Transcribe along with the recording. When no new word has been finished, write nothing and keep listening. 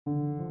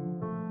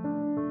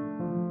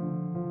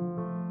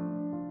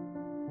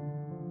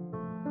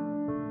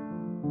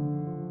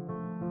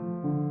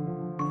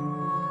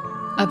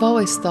"I've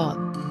always thought,"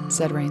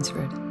 said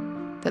Rainsford,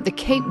 "that the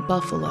Cape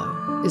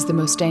buffalo is the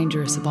most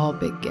dangerous of all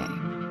big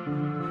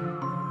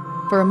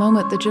game." For a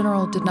moment, the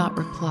general did not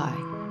reply.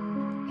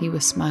 He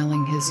was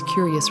smiling his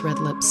curious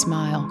red-lipped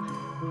smile.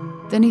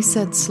 Then he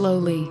said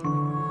slowly,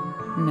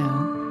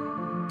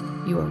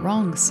 "No, you are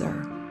wrong,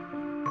 sir.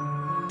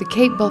 The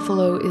Cape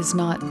buffalo is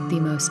not the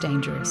most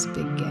dangerous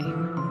big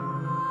game."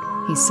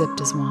 He sipped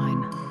his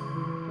wine.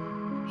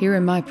 "Here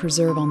in my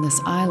preserve on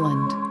this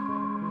island,"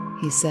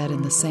 he said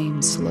in the same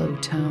slow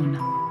tone,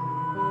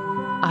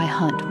 "I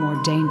hunt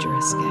more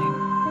dangerous game."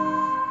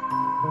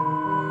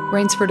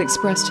 Rainsford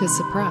expressed his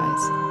surprise.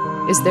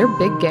 "Is there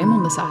big game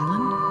on this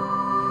island?"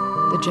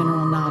 The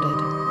general nodded.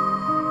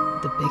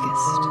 "The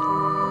biggest."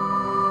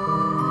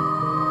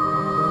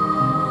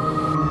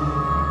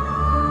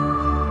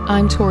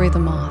 I'm Tori the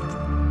Moth,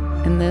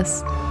 and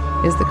this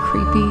is the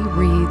Creepy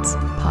Reads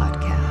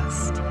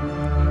Podcast.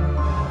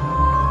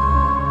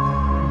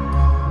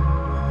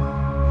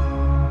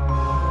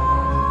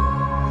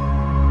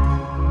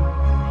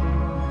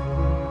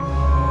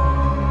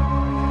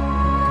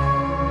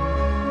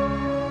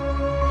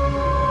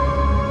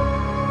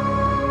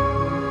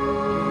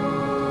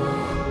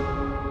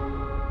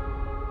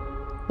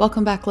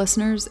 Welcome back,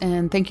 listeners,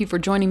 and thank you for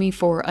joining me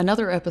for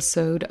another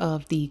episode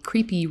of the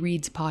Creepy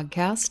Reads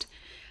Podcast.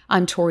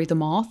 I'm Tori the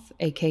Moth,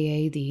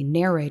 aka the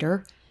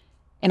narrator,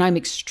 and I'm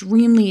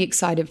extremely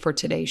excited for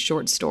today's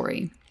short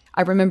story.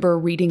 I remember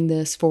reading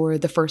this for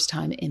the first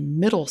time in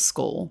middle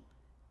school,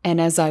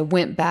 and as I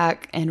went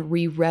back and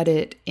reread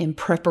it in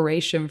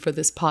preparation for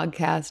this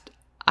podcast,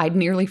 I'd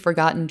nearly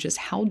forgotten just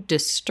how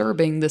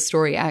disturbing the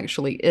story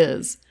actually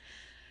is.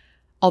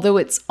 Although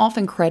it's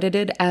often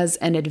credited as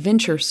an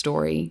adventure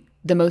story,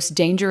 The Most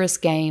Dangerous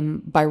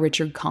Game by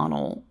Richard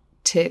Connell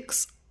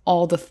ticks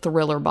all the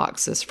thriller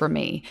boxes for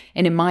me,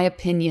 and in my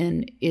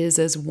opinion is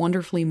as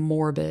wonderfully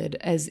morbid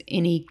as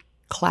any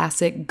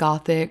classic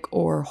gothic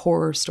or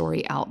horror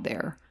story out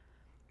there.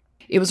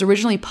 It was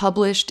originally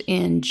published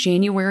in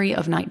January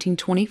of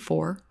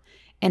 1924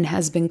 and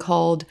has been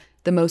called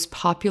the most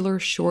popular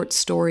short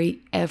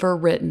story ever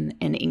written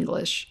in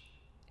English,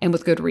 and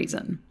with good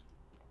reason.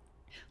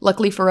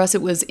 Luckily for us,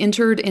 it was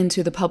entered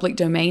into the public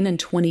domain in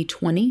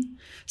 2020,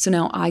 so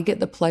now I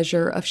get the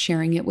pleasure of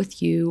sharing it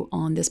with you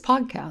on this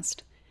podcast.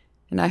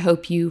 And I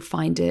hope you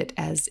find it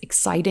as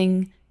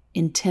exciting,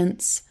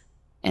 intense,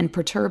 and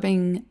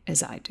perturbing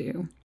as I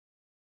do.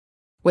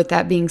 With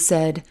that being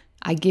said,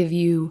 I give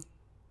you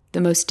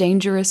The Most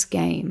Dangerous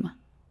Game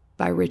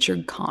by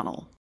Richard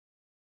Connell.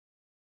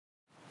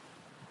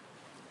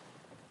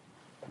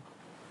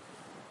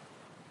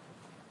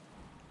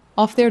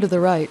 "Off there to the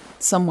right,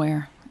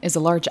 somewhere, is a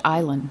large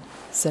island,"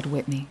 said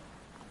Whitney.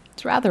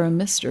 "It's rather a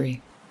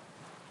mystery."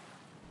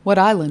 "What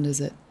island is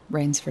it?"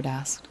 Rainsford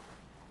asked.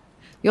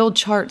 "The old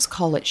charts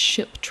call it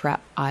Ship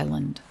Trap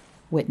Island,"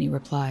 Whitney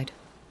replied.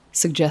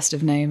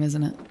 "Suggestive name,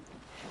 isn't it?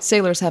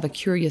 Sailors have a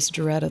curious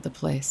dread of the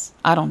place.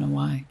 I don't know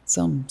why.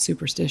 Some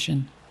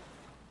superstition."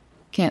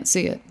 "Can't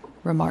see it,"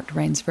 remarked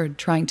Rainsford,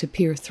 trying to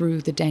peer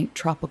through the dank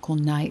tropical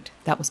night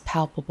that was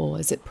palpable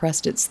as it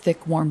pressed its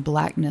thick, warm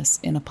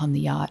blackness in upon the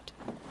yacht.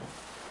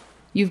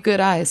 "You've good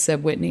eyes,"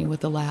 said Whitney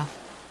with a laugh,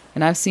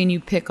 "and I've seen you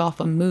pick off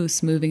a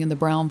moose moving in the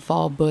brown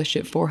fall bush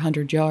at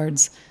 400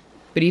 yards,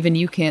 but even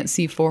you can't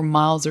see 4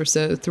 miles or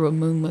so through a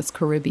moonless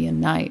Caribbean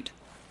night."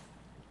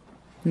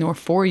 "Nor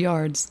 4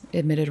 yards,"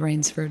 admitted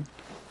Rainsford.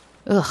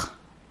 "Ugh,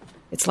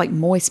 it's like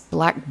moist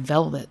black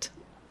velvet."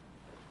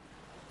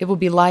 "It will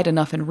be light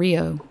enough in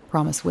Rio,"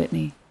 promised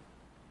Whitney.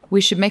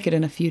 "We should make it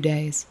in a few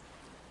days.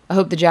 I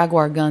hope the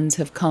Jaguar guns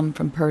have come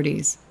from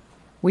Purdy's.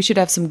 We should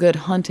have some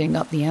good hunting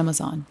up the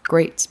Amazon.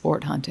 Great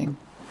sport hunting."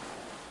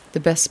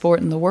 "The best sport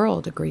in the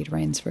world," agreed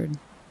Rainsford.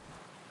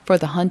 "For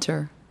the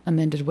hunter,"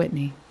 amended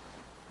Whitney.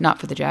 "Not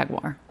for the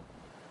jaguar."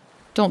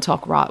 "Don't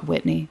talk rot,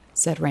 Whitney,"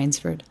 said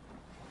Rainsford.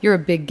 "You're a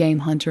big game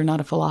hunter, not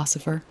a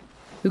philosopher.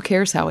 Who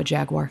cares how a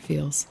jaguar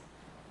feels?"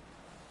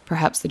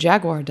 "Perhaps the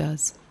jaguar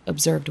does,"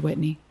 observed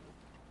Whitney.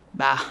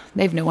 "Bah,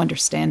 they've no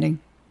understanding."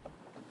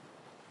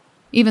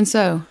 "Even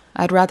so,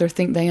 I'd rather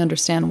think they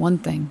understand one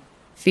thing.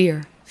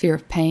 Fear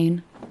of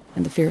pain,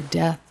 and the fear of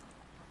death."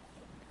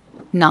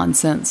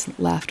 "Nonsense,"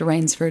 laughed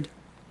Rainsford.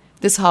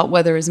 "This hot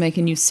weather is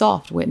making you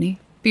soft, Whitney.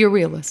 Be a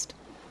realist.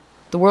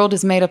 The world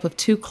is made up of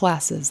 2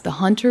 classes, the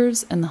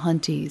hunters and the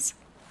huntees.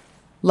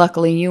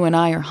 Luckily, you and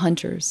I are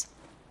hunters.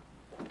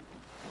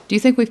 Do you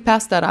think we've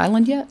passed that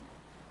island yet?"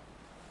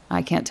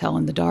 "I can't tell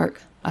in the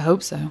dark. I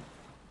hope so."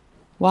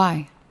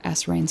 "Why?"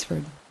 asked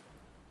Rainsford.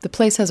 "The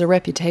place has a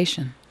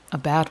reputation, a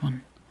bad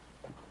one."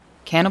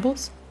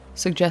 "Cannibals?"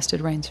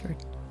 suggested Rainsford.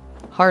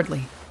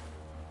 "Hardly.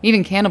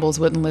 Even cannibals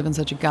wouldn't live in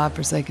such a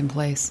godforsaken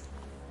place.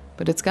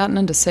 But it's gotten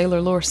into sailor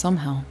lore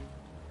somehow.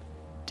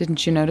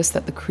 Didn't you notice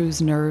that the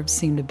crew's nerves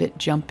seemed a bit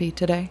jumpy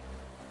today?"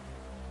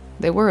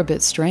 "They were a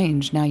bit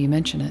strange, now you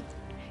mention it.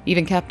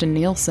 Even Captain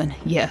Nielsen,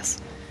 yes.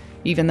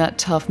 Even that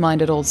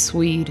tough-minded old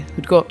Swede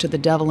who'd go up to the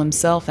devil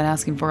himself and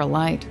ask him for a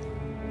light.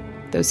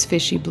 Those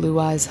fishy blue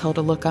eyes held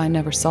a look I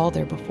never saw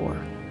there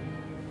before.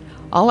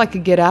 All I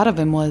could get out of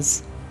him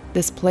was,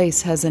 This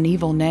place has an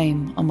evil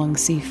name among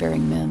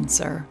seafaring men,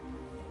 sir."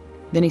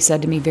 Then he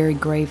said to me very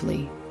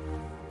gravely,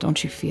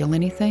 "Don't you feel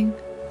anything?"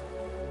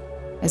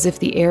 As if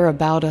the air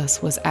about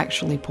us was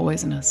actually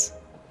poisonous.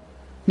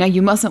 Now,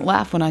 you mustn't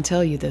laugh when I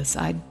tell you this.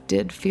 I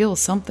did feel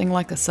something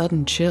like a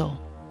sudden chill.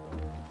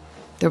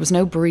 There was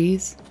no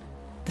breeze.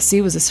 The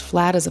sea was as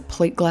flat as a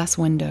plate glass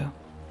window.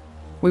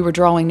 We were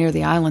drawing near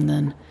the island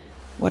then.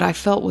 What I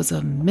felt was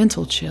a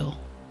mental chill,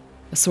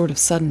 a sort of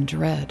sudden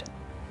dread.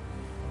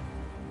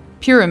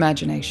 "Pure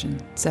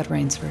imagination," said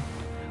Rainsford.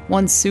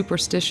 "One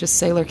superstitious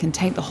sailor can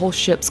taint the whole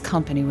ship's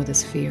company with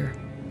his fear."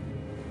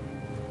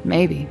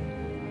 "Maybe.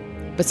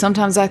 But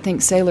sometimes I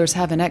think sailors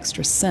have an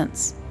extra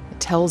sense that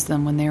tells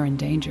them when they're in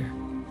danger.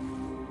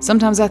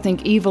 Sometimes I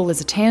think evil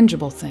is a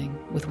tangible thing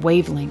with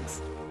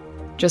wavelengths,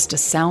 just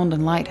as sound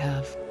and light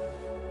have.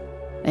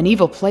 An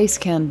evil place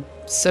can,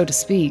 so to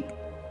speak,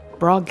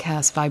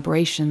 broadcast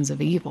vibrations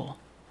of evil.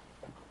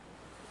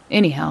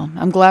 Anyhow,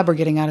 I'm glad we're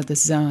getting out of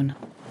this zone.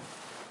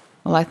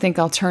 Well, I think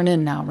I'll turn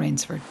in now,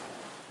 Rainsford."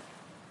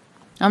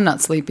 "I'm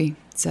not sleepy,"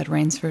 said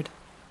Rainsford.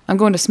 "I'm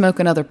going to smoke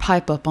another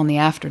pipe up on the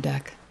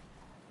afterdeck."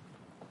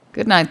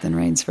 "Good night, then,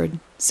 Rainsford.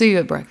 See you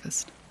at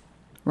breakfast."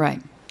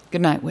 "Right.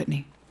 Good night,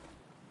 Whitney."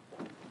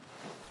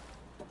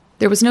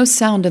 There was no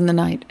sound in the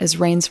night as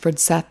Rainsford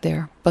sat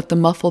there but the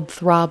muffled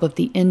throb of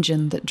the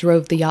engine that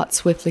drove the yacht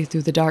swiftly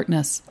through the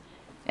darkness,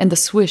 and the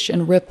swish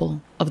and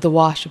ripple of the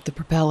wash of the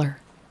propeller.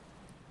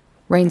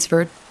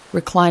 Rainsford,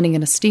 reclining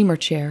in a steamer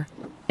chair,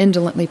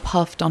 indolently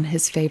puffed on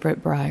his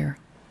favorite briar.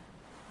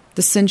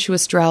 The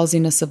sensuous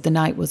drowsiness of the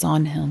night was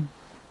on him.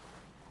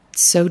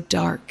 "It's so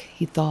dark,"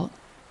 he thought,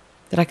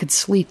 "that I could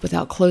sleep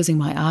without closing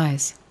my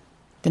eyes.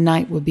 The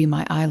night would be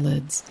my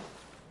eyelids."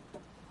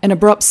 An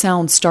abrupt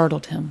sound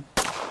startled him.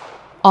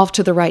 Off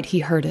to the right he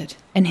heard it,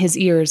 and his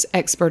ears,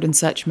 expert in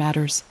such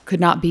matters, could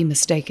not be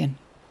mistaken.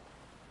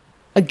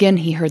 Again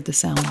he heard the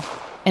sound,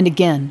 and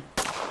again,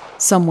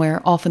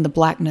 somewhere off in the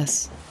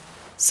blackness,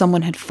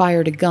 someone had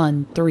fired a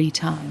gun 3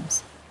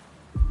 times.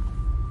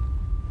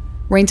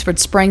 Rainsford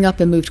sprang up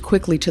and moved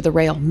quickly to the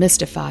rail,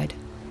 mystified.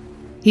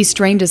 He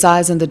strained his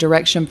eyes in the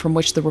direction from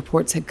which the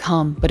reports had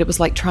come, but it was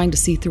like trying to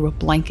see through a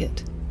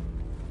blanket.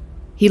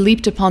 He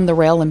leaped upon the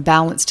rail and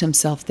balanced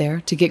himself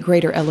there to get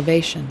greater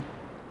elevation.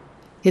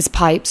 His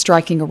pipe,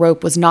 striking a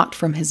rope, was knocked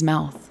from his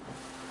mouth.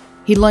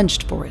 He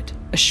lunged for it.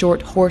 A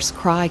short, hoarse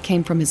cry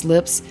came from his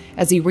lips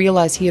as he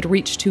realized he had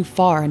reached too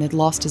far and had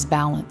lost his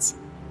balance.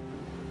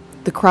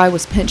 The cry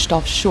was pinched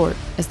off short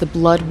as the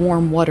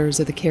blood-warm waters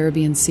of the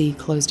Caribbean Sea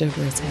closed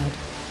over his head.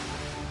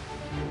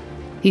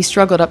 He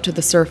struggled up to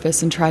the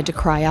surface and tried to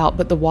cry out,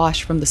 but the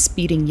wash from the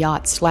speeding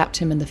yacht slapped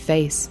him in the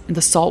face, and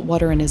the salt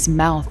water in his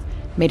mouth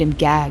made him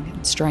gag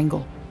and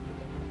strangle.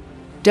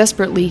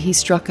 Desperately, he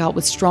struck out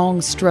with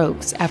strong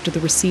strokes after the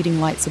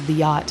receding lights of the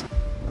yacht,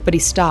 but he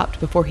stopped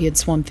before he had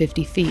swum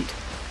 50 feet.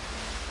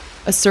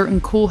 A certain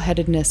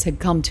cool-headedness had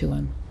come to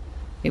him.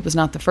 It was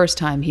not the first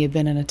time he had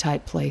been in a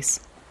tight place.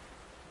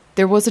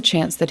 There was a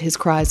chance that his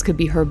cries could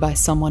be heard by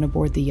someone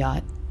aboard the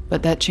yacht,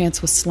 but that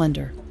chance was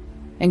slender,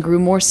 and grew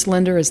more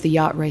slender as the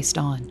yacht raced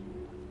on.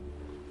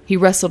 He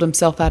wrestled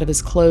himself out of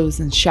his clothes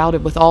and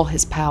shouted with all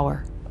his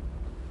power.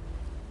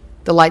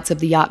 The lights of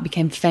the yacht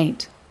became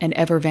faint and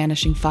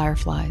ever-vanishing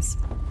fireflies.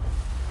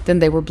 Then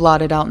they were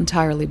blotted out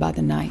entirely by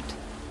the night.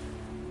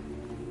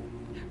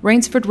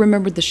 Rainsford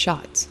remembered the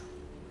shots.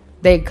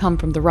 They had come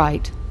from the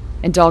right,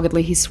 and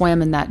doggedly he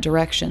swam in that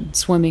direction,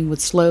 swimming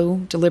with slow,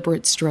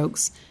 deliberate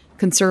strokes,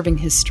 conserving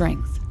his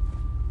strength.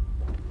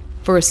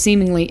 For a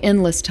seemingly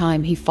endless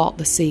time he fought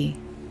the sea.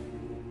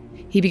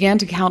 He began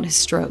to count his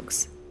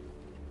strokes.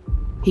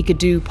 He could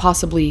do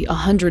possibly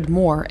 100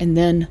 more, and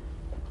then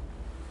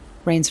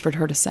Rainsford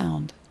heard a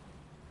sound.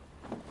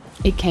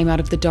 It came out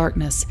of the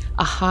darkness,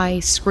 a high,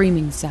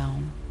 screaming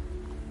sound.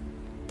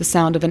 The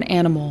sound of an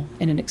animal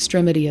in an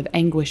extremity of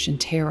anguish and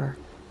terror.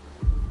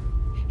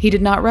 He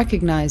did not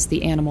recognize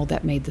the animal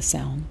that made the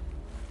sound.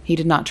 He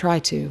did not try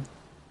to.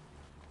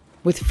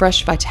 With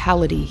fresh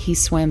vitality, he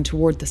swam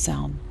toward the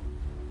sound.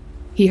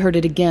 He heard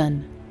it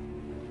again.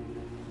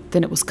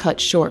 Then it was cut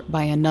short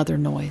by another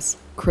noise,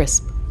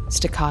 crisp,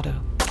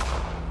 staccato.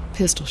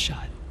 "Pistol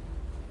shot,"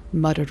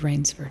 muttered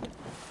Rainsford,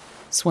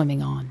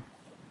 swimming on.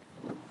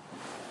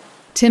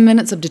 10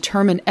 minutes of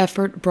determined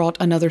effort brought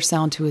another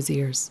sound to his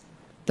ears,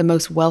 the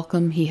most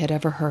welcome he had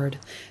ever heard,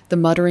 the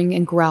muttering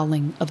and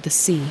growling of the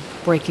sea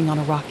breaking on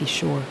a rocky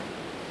shore.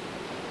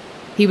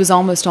 He was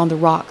almost on the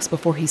rocks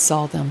before he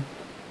saw them.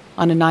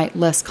 On a night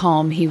less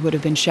calm, he would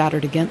have been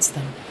shattered against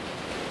them.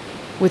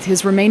 With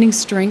his remaining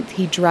strength,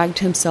 he dragged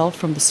himself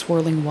from the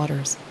swirling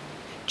waters.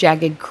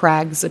 Jagged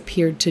crags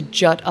appeared to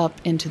jut up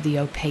into the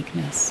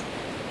opaqueness.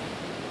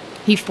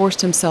 He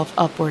forced himself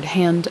upward,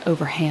 hand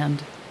over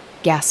hand.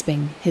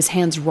 Gasping, his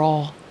hands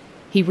raw,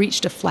 he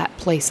reached a flat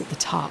place at the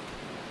top.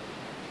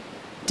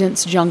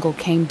 Dense jungle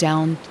came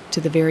down to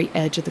the very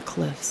edge of the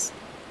cliffs.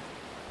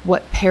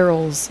 What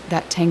perils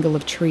that tangle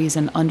of trees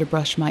and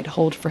underbrush might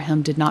hold for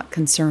him did not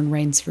concern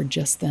Rainsford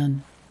just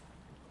then.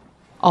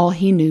 All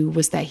he knew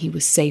was that he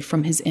was safe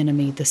from his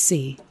enemy, the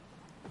sea,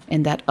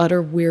 and that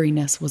utter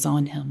weariness was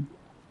on him.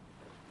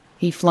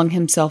 He flung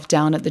himself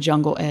down at the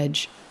jungle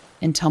edge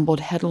and tumbled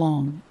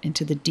headlong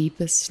into the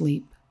deepest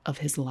sleep of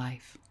his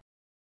life.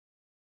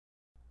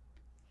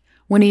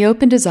 When he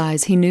opened his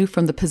eyes, he knew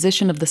from the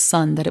position of the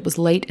sun that it was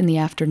late in the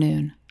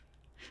afternoon.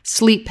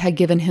 Sleep had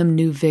given him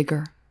new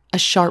vigor. A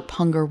sharp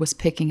hunger was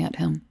picking at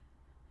him.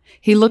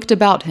 He looked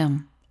about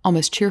him,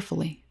 almost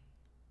cheerfully.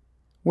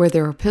 Where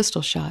there are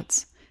pistol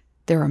shots,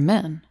 there are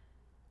men.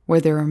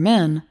 Where there are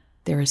men,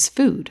 there is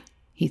food,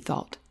 he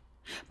thought.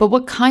 But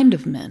what kind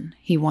of men,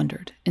 he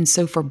wondered, in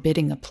so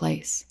forbidding a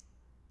place?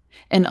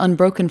 An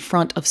unbroken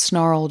front of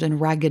snarled and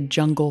ragged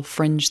jungle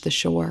fringed the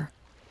shore.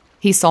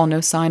 He saw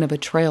no sign of a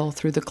trail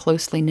through the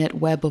closely knit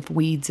web of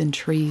weeds and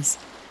trees.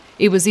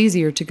 It was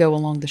easier to go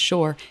along the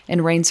shore,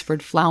 and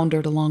Rainsford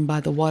floundered along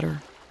by the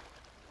water.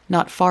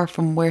 Not far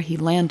from where he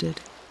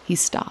landed, he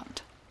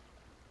stopped.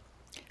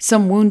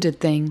 Some wounded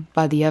thing,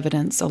 by the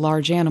evidence a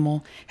large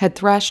animal, had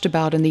thrashed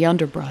about in the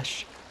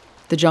underbrush.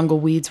 The jungle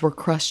weeds were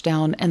crushed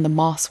down, and the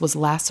moss was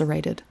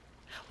lacerated.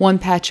 One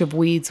patch of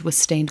weeds was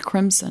stained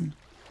crimson.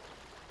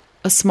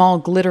 A small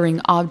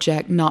glittering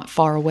object not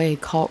far away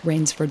caught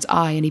Rainsford's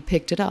eye, and he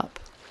picked it up.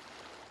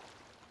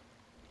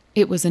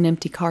 It was an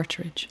empty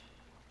cartridge.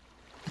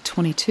 A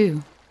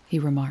 .22, he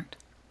remarked.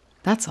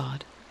 That's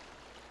odd.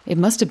 It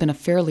must have been a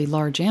fairly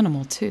large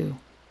animal, too.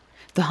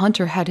 The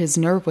hunter had his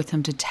nerve with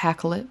him to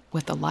tackle it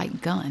with a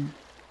light gun.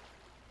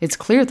 It's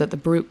clear that the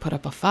brute put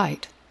up a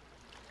fight.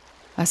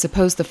 I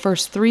suppose the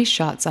first 3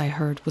 shots I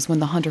heard was when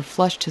the hunter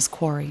flushed his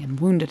quarry and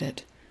wounded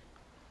it.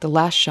 The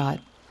last shot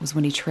was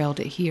when he trailed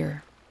it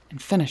here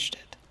and finished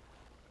it.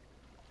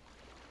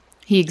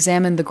 He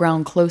examined the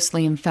ground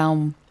closely and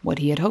found what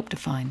he had hoped to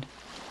find,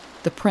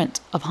 the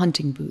print of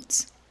hunting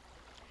boots.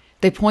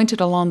 They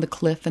pointed along the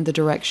cliff in the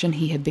direction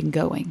he had been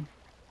going.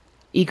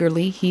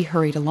 Eagerly he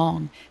hurried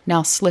along,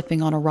 now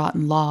slipping on a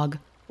rotten log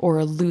or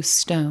a loose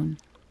stone,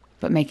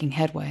 but making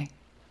headway.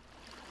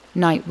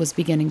 Night was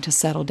beginning to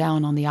settle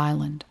down on the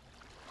island.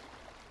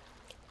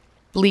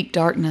 Bleak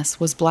darkness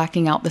was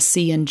blacking out the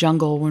sea and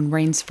jungle when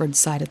Rainsford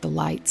sighted the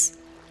lights.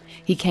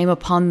 He came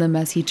upon them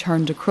as he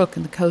turned a crook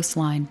in the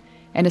coastline,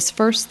 and his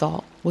first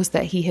thought was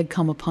that he had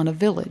come upon a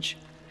village,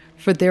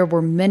 for there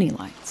were many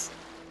lights.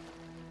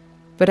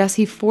 But as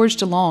he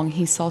forged along,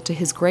 he saw to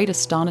his great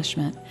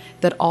astonishment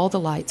that all the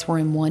lights were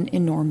in one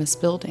enormous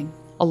building,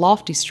 a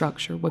lofty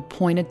structure with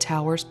pointed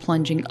towers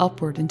plunging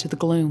upward into the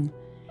gloom.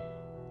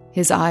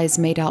 His eyes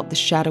made out the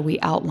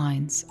shadowy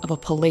outlines of a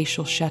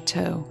palatial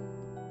chateau.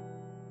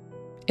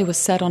 It was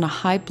set on a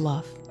high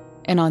bluff,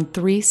 and on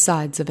 3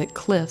 sides of it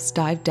cliffs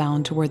dived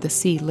down to where the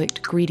sea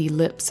licked greedy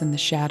lips in the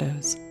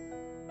shadows.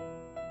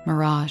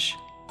 Mirage,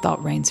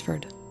 thought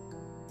Rainsford.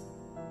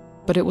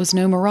 But it was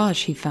no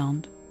mirage he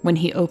found when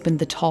he opened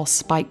the tall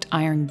spiked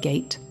iron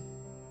gate.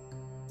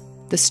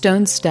 The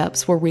stone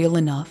steps were real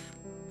enough.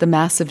 The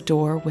massive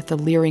door with a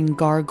leering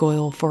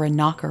gargoyle for a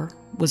knocker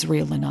was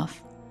real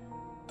enough.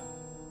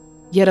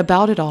 Yet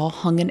about it all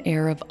hung an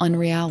air of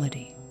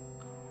unreality.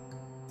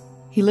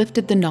 He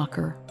lifted the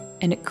knocker,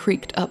 and it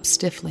creaked up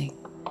stiffly,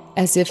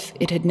 as if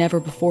it had never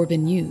before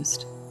been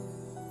used.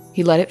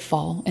 He let it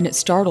fall, and it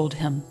startled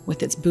him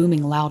with its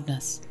booming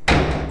loudness.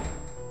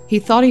 He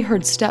thought he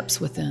heard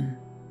steps within.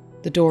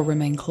 The door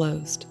remained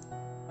closed.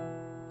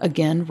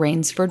 Again,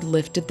 Rainsford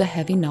lifted the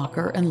heavy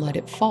knocker and let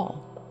it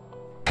fall.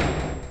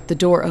 The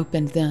door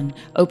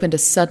opened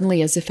as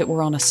suddenly as if it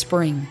were on a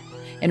spring,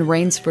 and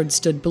Rainsford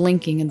stood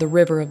blinking in the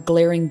river of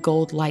glaring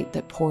gold light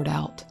that poured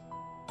out.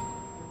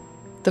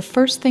 The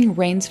first thing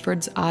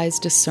Rainsford's eyes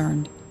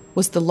discerned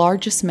was the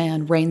largest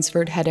man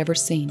Rainsford had ever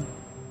seen,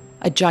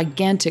 a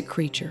gigantic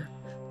creature,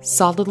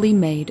 solidly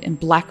made and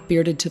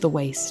black-bearded to the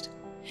waist.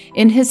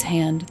 In his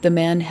hand, the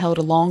man held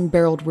a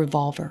long-barreled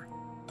revolver,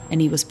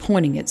 and he was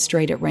pointing it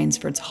straight at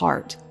Rainsford's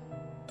heart.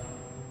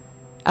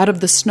 Out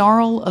of the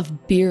snarl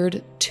of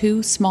beard,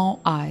 2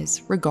 small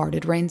eyes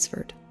regarded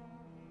Rainsford.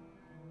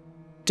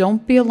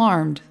 "Don't be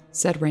alarmed,"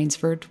 said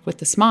Rainsford,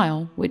 with a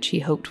smile which he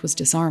hoped was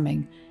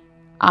disarming.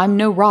 "I'm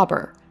no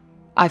robber.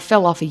 I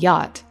fell off a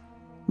yacht.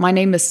 My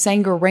name is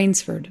Sanger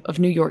Rainsford of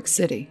New York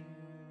City."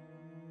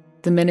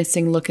 The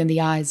menacing look in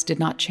the eyes did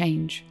not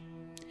change.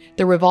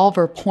 The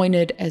revolver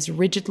pointed as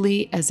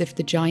rigidly as if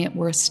the giant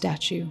were a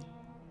statue.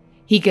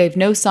 He gave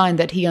no sign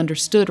that he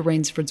understood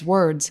Rainsford's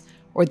words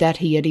or that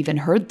he had even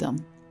heard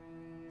them.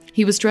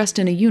 He was dressed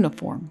in a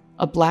uniform,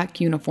 a black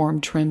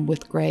uniform trimmed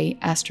with gray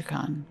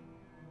astrakhan.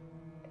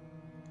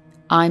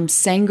 "I'm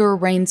Sanger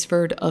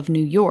Rainsford of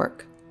New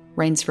York,"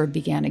 Rainsford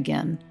began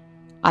again.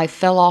 "I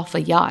fell off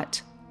a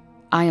yacht.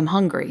 I am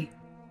hungry."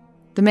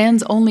 The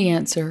man's only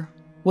answer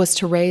was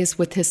to raise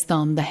with his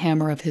thumb the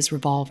hammer of his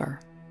revolver.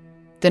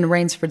 Then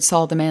Rainsford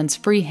saw the man's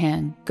free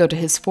hand go to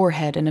his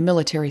forehead in a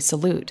military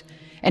salute,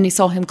 and he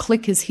saw him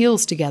click his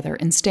heels together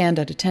and stand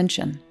at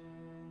attention.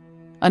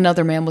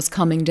 Another man was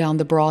coming down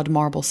the broad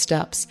marble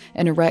steps,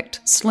 an erect,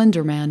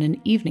 slender man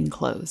in evening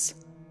clothes.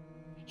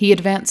 He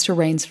advanced to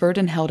Rainsford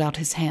and held out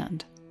his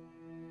hand.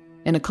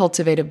 In a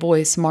cultivated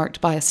voice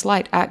marked by a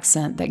slight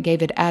accent that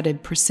gave it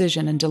added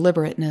precision and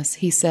deliberateness,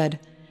 he said,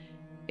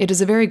 It is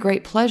a very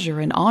great pleasure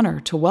and honor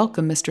to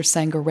welcome Mr.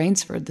 Sanger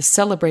Rainsford, the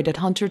celebrated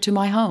hunter, to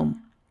my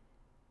home."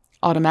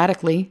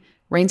 Automatically,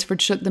 Rainsford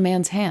shook the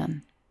man's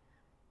hand.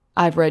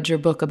 "I've read your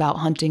book about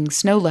hunting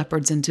snow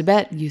leopards in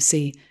Tibet, you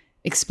see,"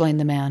 explained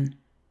the man.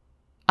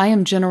 "I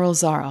am General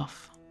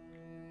Zaroff."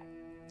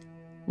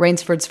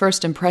 Rainsford's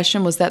first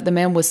impression was that the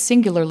man was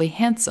singularly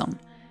handsome.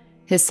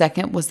 His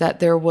second was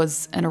that there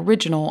was an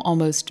original,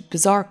 almost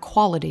bizarre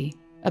quality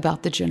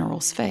about the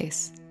general's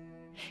face.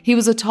 He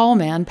was a tall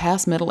man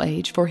past middle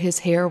age, for his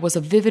hair was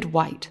a vivid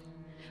white,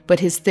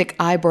 but his thick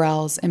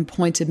eyebrows and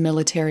pointed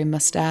military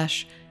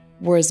mustache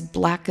were as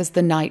black as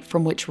the night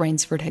from which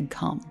Rainsford had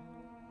come.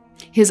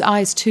 His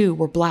eyes, too,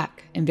 were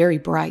black and very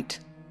bright.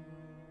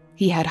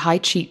 He had high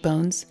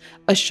cheekbones,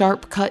 a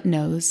sharp-cut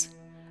nose,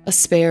 a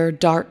spare,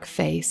 dark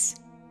face.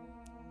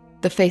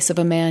 The face of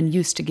a man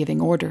used to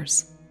giving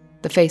orders,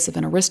 the face of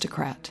an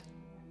aristocrat.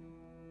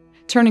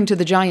 Turning to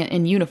the giant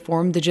in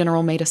uniform, the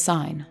general made a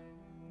sign.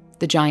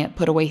 The giant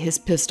put away his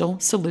pistol,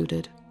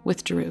 saluted,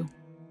 withdrew.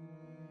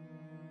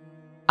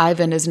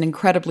 "Ivan is an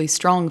incredibly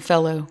strong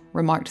fellow,"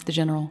 remarked the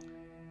general,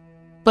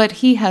 "but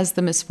he has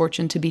the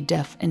misfortune to be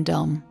deaf and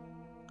dumb.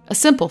 A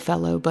simple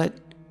fellow, but,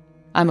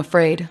 I'm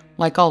afraid,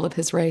 like all of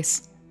his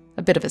race,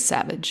 a bit of a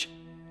savage."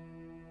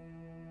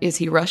 "Is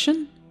he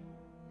Russian?"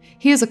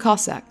 "He is a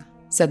Cossack,"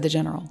 said the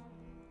general,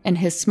 and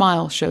his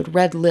smile showed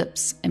red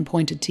lips and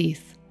pointed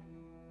teeth.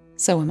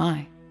 "So am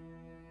I."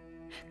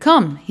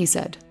 "Come," he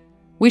said.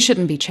 "We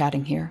shouldn't be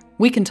chatting here.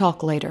 We can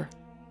talk later.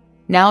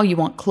 Now you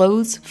want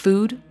clothes,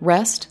 food,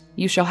 rest,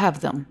 you shall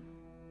have them.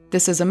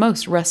 This is a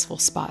most restful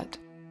spot."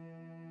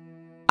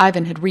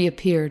 Ivan had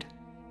reappeared,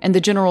 and the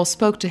general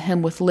spoke to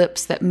him with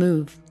lips that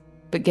moved,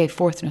 but gave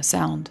forth no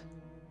sound.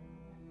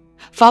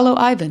 "Follow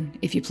Ivan,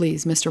 if you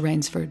please, Mr.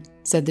 Rainsford,"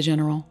 said the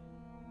general.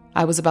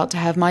 "I was about to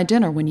have my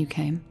dinner when you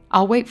came.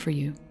 I'll wait for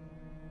you.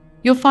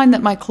 You'll find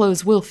that my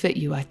clothes will fit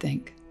you, I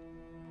think."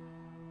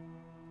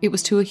 It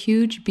was to a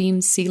huge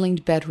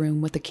beam-ceilinged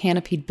bedroom with a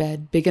canopied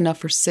bed big enough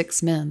for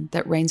 6 men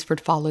that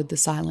Rainsford followed the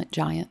silent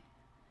giant.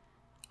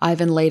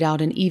 Ivan laid out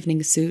an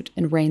evening suit,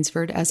 and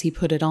Rainsford, as he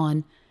put it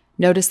on,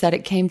 noticed that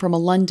it came from a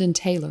London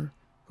tailor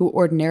who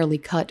ordinarily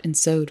cut and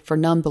sewed for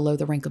none below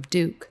the rank of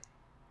duke.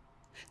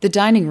 The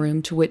dining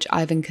room to which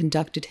Ivan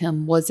conducted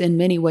him was in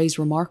many ways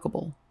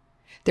remarkable.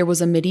 There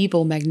was a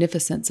medieval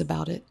magnificence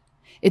about it.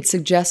 It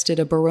suggested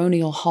a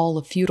baronial hall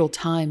of feudal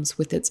times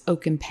with its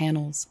oaken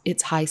panels,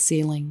 its high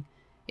ceiling,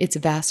 its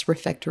vast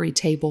refectory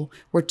table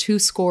where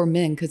 20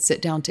 men could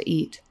sit down to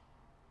eat.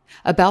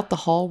 About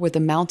the hall were the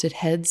mounted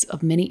heads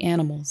of many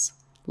animals: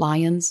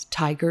 lions,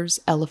 tigers,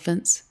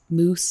 elephants,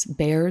 moose,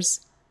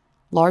 bears,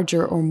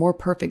 larger or more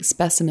perfect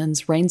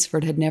specimens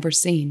Rainsford had never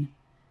seen.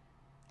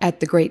 At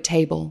the great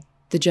table,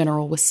 the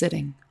general was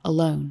sitting,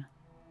 alone.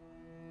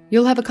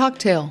 "You'll have a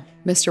cocktail,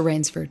 Mr.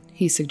 Rainsford,"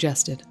 he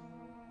suggested.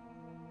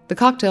 The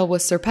cocktail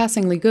was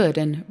surpassingly good,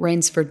 and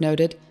Rainsford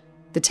noted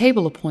the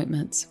table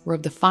appointments were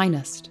of the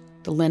finest: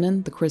 the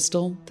linen, the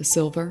crystal, the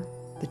silver,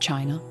 the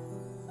china.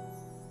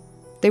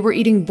 They were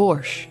eating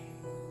borscht,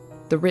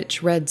 the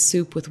rich red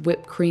soup with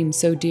whipped cream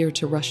so dear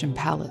to Russian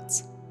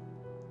palates.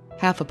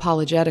 Half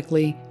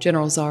apologetically,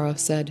 General Zaroff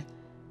said,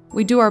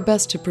 "We do our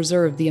best to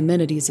preserve the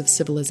amenities of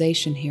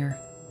civilization here.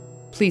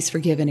 Please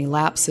forgive any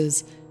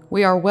lapses.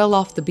 We are well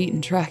off the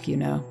beaten track, you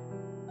know.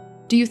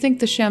 Do you think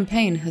the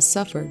champagne has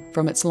suffered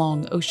from its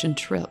long ocean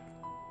trip?"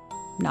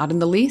 "Not in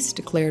the least,"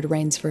 declared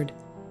Rainsford.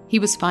 He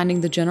was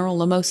finding the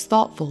general a most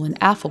thoughtful and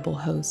affable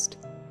host,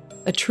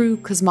 a true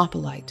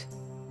cosmopolite.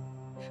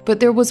 But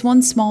there was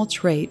one small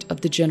trait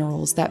of the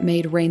general's that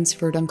made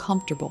Rainsford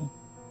uncomfortable.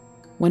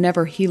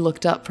 Whenever he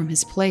looked up from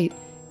his plate,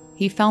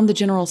 he found the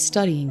general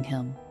studying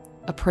him,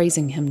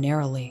 appraising him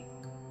narrowly.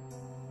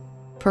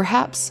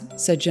 "Perhaps,"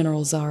 said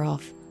General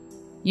Zaroff,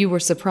 "you were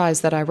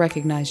surprised that I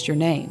recognized your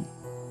name.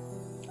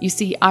 You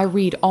see, I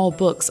read all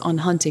books on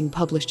hunting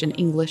published in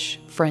English,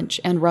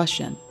 French, and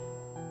Russian.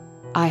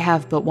 I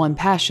have but one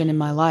passion in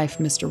my life,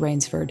 Mr.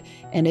 Rainsford,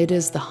 and it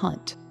is the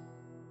hunt."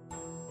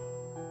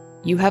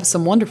 "You have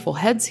some wonderful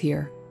heads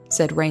here,"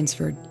 said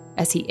Rainsford,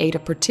 as he ate a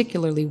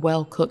particularly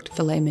well-cooked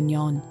filet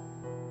mignon.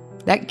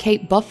 "That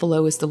Cape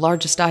buffalo is the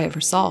largest I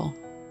ever saw."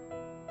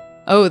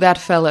 "Oh, that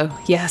fellow,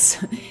 yes,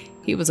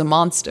 he was a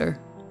monster."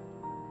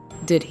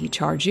 "Did he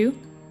charge you?"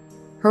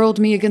 "Hurled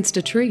me against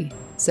a tree,"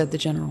 said the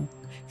general.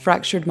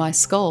 "Fractured my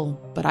skull,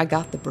 but I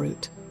got the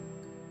brute."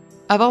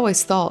 "I've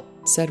always thought,"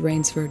 said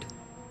Rainsford,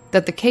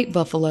 "that the Cape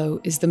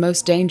buffalo is the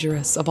most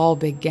dangerous of all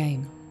big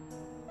game."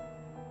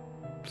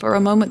 For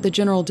a moment the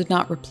general did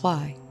not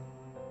reply.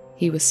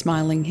 He was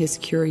smiling his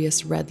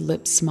curious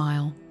red-lipped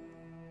smile.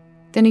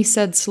 Then he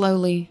said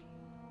slowly,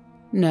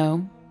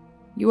 "No,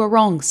 you are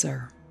wrong,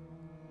 sir.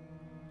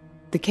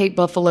 The Cape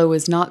buffalo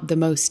is not the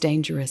most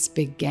dangerous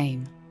big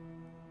game."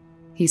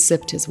 He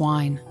sipped his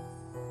wine.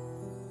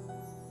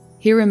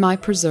 "Here in my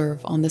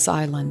preserve on this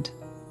island,"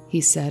 he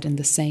said in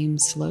the same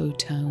slow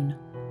tone,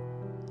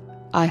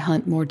 "I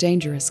hunt more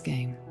dangerous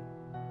game."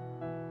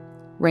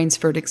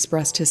 Rainsford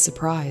expressed his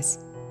surprise.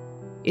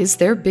 "Is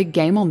there big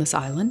game on this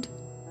island?"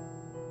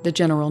 The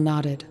general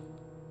nodded.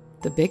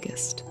 The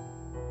biggest.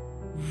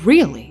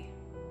 Really?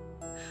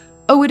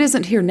 Oh, it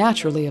isn't here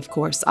naturally, of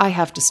course. I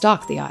have to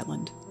stock the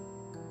island.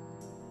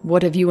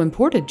 What have you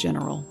imported,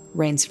 General?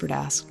 Rainsford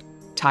asked.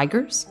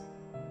 Tigers?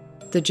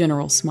 The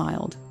general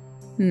smiled.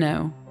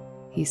 No,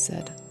 he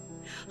said.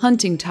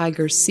 Hunting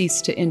tigers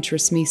ceased to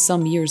interest me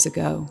some years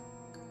ago.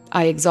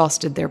 I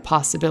exhausted their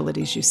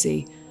possibilities, you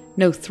see.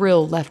 No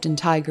thrill left in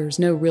tigers,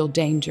 no real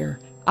danger.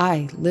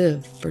 I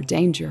live for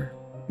danger,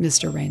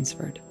 Mr.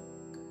 Rainsford.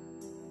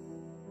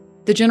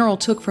 The general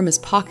took from his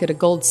pocket a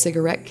gold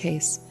cigarette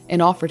case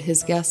and offered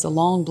his guest a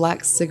long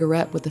black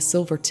cigarette with a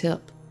silver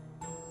tip.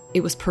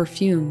 It was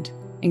perfumed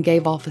and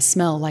gave off a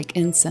smell like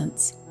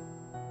incense.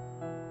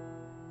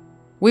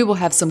 We will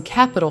have some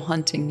capital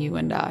hunting, you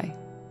and I,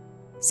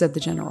 said the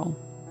general.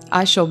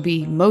 I shall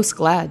be most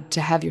glad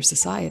to have your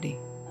society.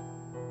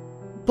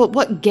 But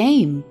what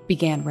game?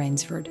 Began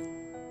Rainsford.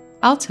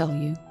 I'll tell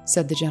you,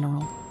 said the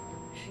general.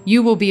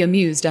 You will be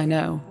amused, I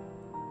know.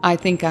 I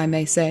think I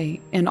may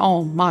say, in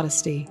all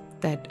modesty,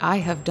 that I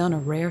have done a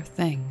rare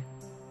thing.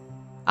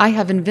 I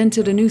have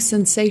invented a new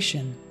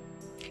sensation.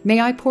 May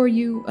I pour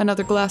you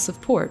another glass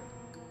of port,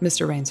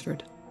 Mr.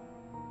 Rainsford?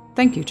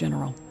 Thank you,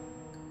 General.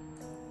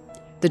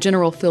 The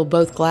general filled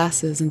both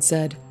glasses and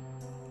said,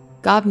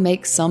 God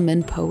makes some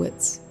men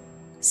poets.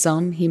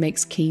 Some he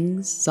makes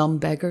kings, some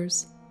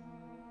beggars.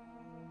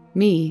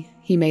 Me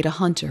he made a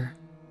hunter.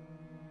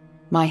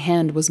 My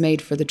hand was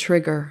made for the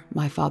trigger,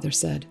 my father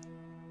said.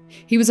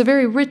 He was a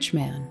very rich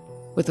man,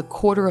 with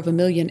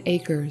 250,000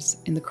 acres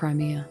in the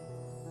Crimea.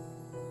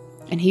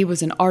 And he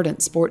was an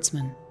ardent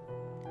sportsman.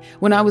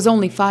 When I was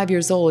only 5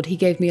 years old, he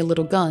gave me a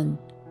little gun,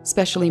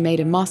 specially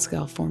made in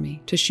Moscow for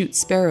me, to shoot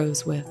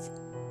sparrows with.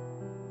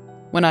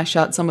 When I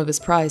shot some of his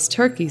prize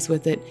turkeys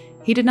with it,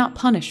 he did not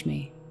punish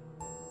me.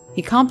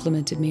 He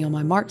complimented me on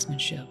my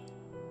marksmanship.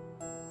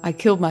 I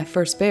killed my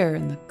first bear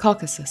in the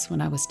Caucasus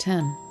when I was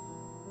 10.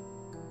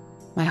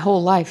 My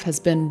whole life has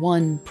been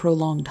one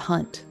prolonged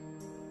hunt.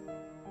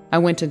 I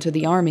went into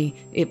the army,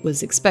 it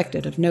was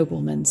expected of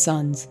noblemen's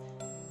sons,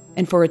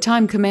 and for a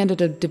time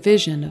commanded a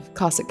division of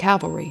Cossack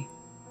cavalry,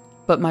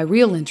 but my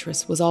real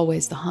interest was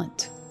always the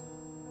hunt.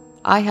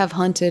 I have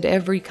hunted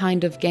every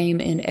kind of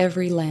game in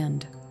every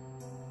land.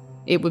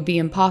 It would be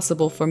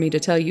impossible for me to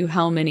tell you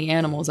how many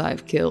animals I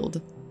have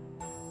killed.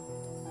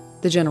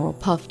 The general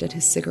puffed at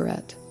his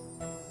cigarette.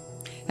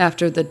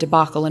 After the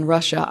debacle in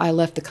Russia, I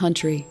left the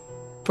country,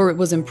 for it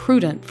was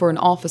imprudent for an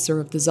officer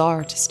of the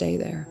Tsar to stay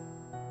there.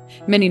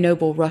 Many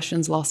noble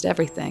Russians lost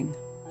everything.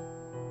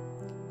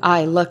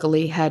 I,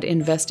 luckily, had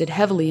invested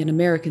heavily in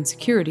American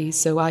securities,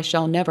 so I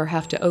shall never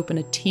have to open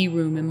a tea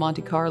room in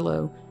Monte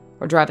Carlo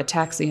or drive a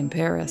taxi in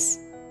Paris.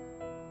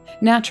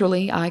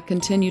 Naturally, I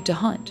continued to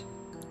hunt.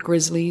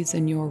 Grizzlies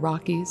in your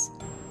Rockies,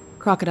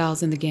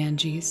 crocodiles in the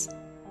Ganges,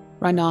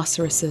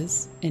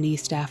 rhinoceroses in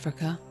East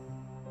Africa.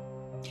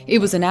 It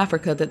was in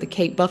Africa that the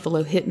Cape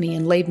buffalo hit me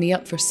and laid me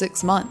up for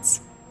 6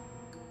 months.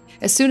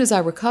 As soon as I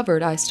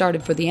recovered, I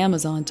started for the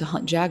Amazon to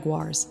hunt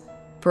jaguars,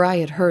 for I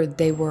had heard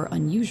they were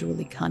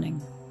unusually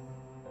cunning.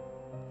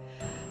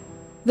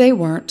 They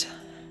weren't,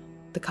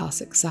 the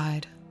Cossack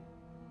sighed.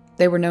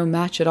 They were no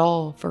match at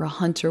all for a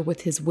hunter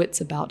with his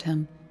wits about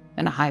him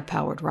and a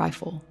high-powered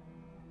rifle.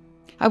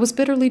 I was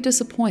bitterly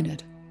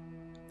disappointed.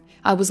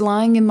 I was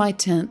lying in my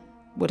tent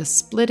with a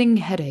splitting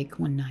headache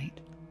one night,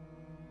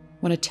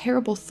 when a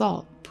terrible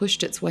thought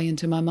pushed its way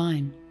into my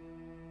mind.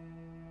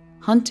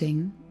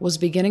 Hunting was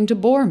beginning to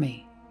bore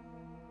me.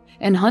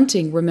 And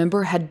hunting,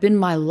 remember, had been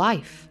my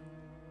life.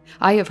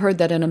 I have heard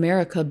that in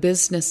America,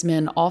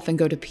 businessmen often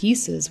go to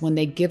pieces when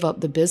they give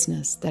up the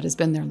business that has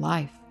been their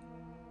life.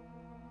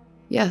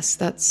 Yes,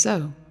 that's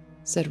so,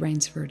 said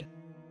Rainsford.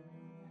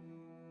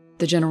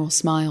 The general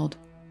smiled.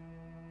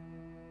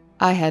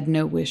 I had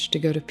no wish to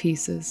go to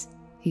pieces,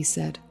 he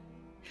said.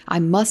 I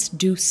must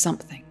do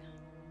something.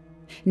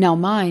 Now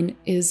mine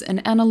is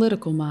an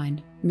analytical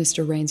mind,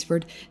 Mr.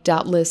 Rainsford.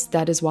 Doubtless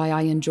that is why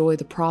I enjoy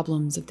the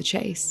problems of the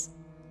chase.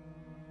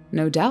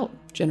 No doubt,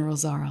 General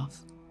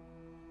Zaroff.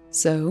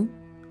 So,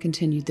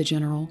 continued the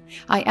general,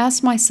 I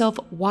asked myself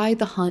why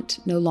the hunt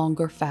no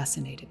longer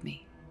fascinated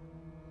me.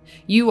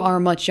 You are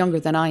much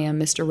younger than I am,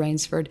 Mr.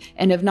 Rainsford,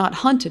 and have not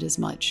hunted as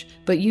much,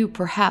 but you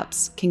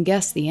perhaps can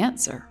guess the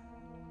answer.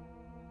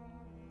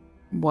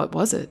 What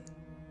was it?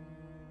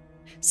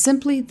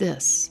 Simply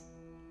this.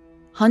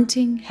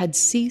 Hunting had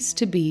ceased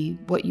to be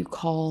what you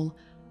call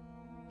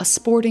a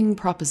sporting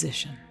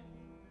proposition.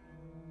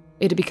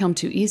 It had become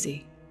too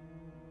easy.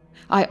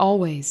 I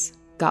always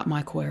got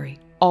my quarry,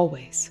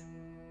 always.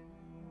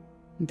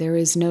 There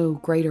is no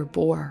greater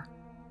bore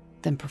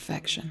than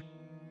perfection.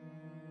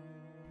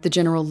 The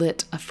general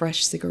lit a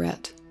fresh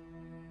cigarette.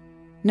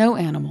 No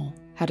animal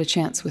had a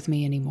chance with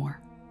me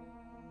anymore.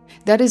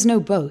 That is no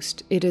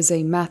boast, it is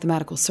a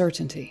mathematical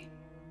certainty.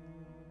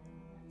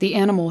 The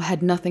animal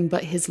had nothing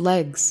but his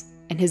legs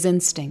and his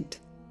instinct.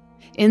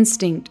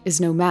 Instinct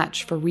is no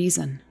match for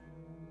reason.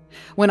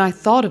 When I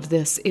thought of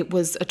this, it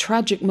was a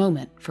tragic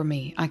moment for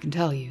me, I can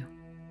tell you.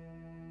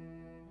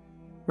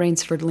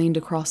 Rainsford leaned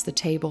across the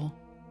table,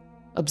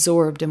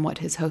 absorbed in what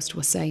his host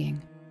was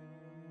saying.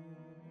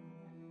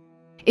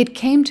 It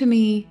came to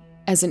me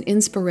as an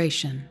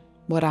inspiration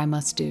what I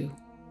must do,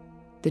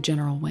 the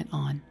general went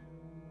on.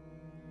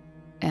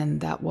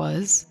 And that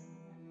was?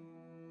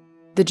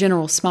 The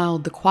general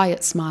smiled the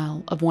quiet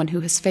smile of one who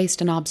has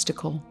faced an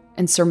obstacle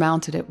and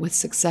surmounted it with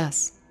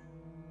success.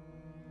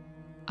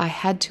 I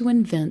had to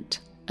invent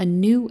a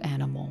new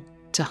animal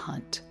to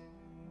hunt,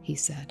 he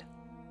said.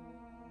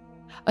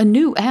 A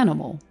new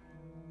animal?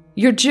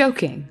 You're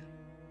joking.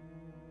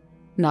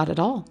 Not at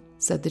all,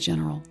 said the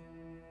general.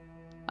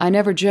 I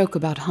never joke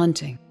about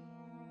hunting.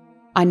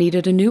 I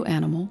needed a new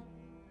animal.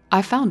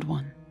 I found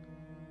one.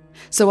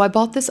 So I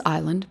bought this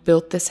island,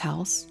 built this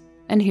house,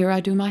 and here I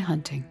do my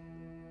hunting.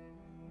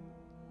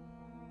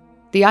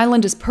 The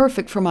island is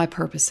perfect for my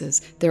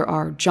purposes. There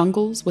are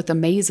jungles with a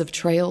maze of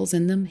trails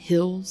in them,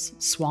 hills,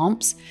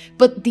 swamps.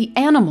 But the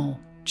animal,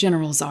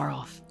 General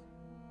Zakharov.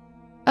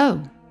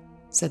 Oh,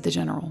 said the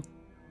general.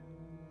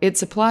 It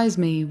supplies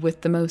me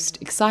with the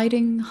most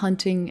exciting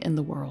hunting in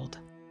the world.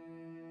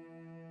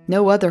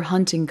 No other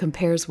hunting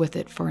compares with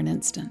it for an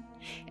instant.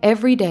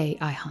 Every day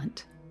I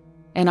hunt,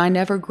 and I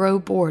never grow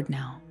bored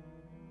now,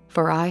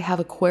 for I have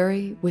a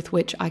quarry with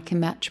which I can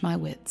match my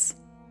wits.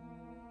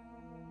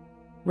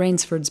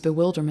 Rainsford's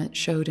bewilderment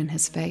showed in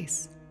his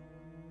face.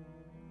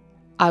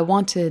 I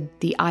wanted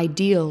the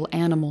ideal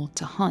animal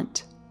to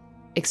hunt,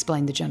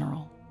 explained the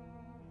general.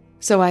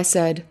 So I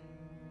said,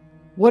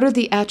 what are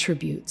the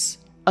attributes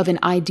of an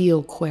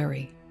ideal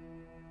quarry?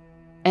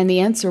 And the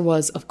answer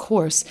was, of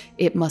course,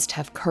 it must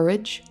have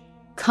courage,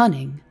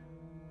 cunning,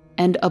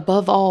 and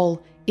above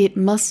all, it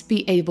must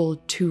be able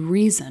to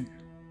reason.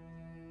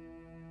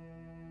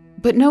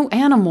 But no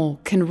animal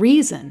can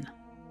reason,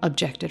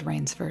 objected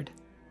Rainsford.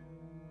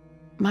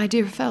 My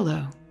dear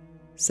fellow,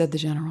 said the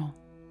general,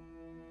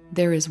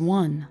 there is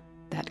one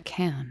that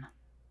can.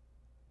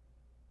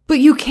 But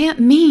you can't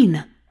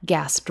mean,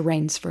 gasped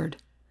Rainsford.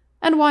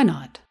 And why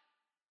not?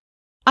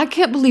 I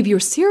can't believe you're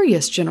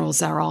serious, General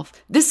Zakharov.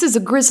 This is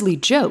a grisly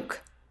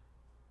joke.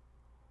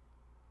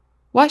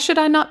 Why should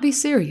I not be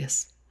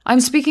serious? I'm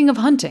speaking of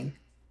hunting.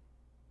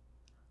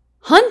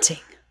 Hunting?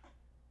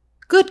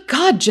 Good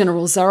God,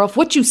 General Zakharov,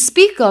 what you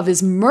speak of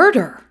is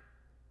murder.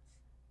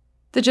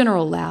 The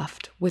general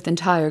laughed with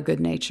entire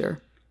good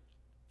nature.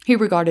 He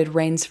regarded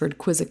Rainsford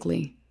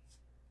quizzically.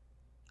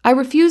 I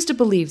refuse to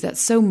believe that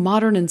so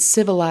modern and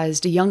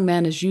civilized a young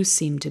man as you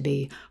seem to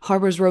be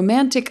harbors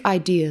romantic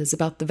ideas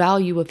about the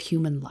value of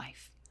human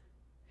life.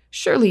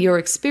 Surely your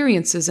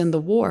experiences in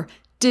the war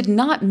did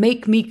not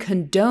make me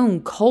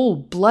condone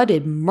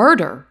cold-blooded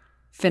murder,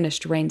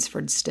 finished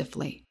Rainsford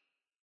stiffly.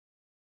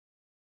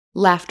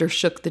 Laughter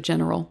shook the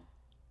general.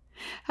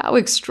 How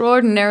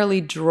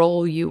extraordinarily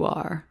droll you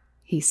are,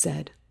 he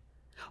said.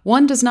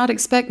 One does not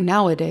expect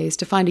nowadays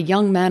to find a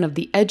young man of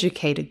the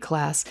educated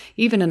class,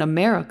 even in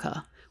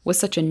America, with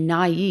such a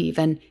naive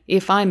and,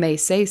 if I may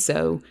say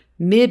so,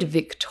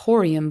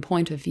 mid-Victorian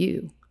point of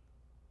view.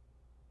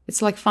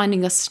 It's like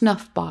finding a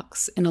snuff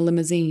box in a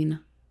limousine.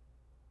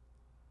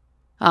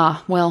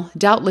 Ah, well,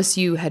 doubtless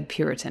you had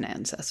Puritan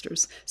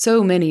ancestors.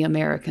 So many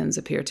Americans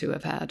appear to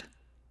have had.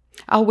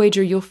 I'll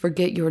wager you'll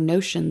forget your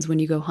notions when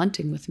you go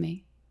hunting with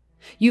me.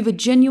 You've a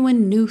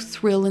genuine new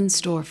thrill in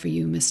store for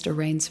you, Mr.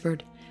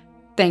 Rainsford.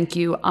 Thank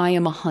you, I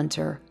am a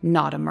hunter,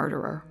 not a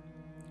murderer.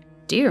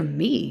 Dear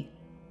me,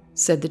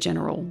 said the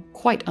general,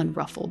 quite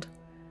unruffled.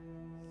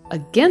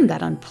 Again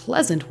that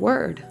unpleasant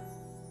word.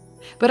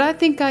 But I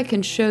think I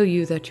can show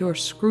you that your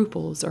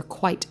scruples are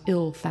quite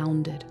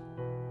ill-founded.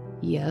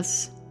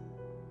 Yes,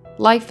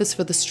 life is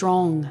for the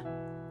strong,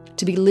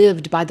 to be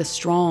lived by the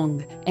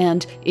strong,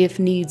 and, if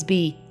needs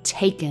be,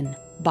 taken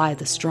by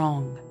the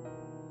strong.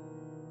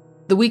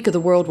 The weak of the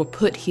world were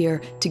put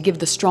here to give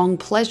the strong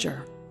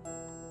pleasure.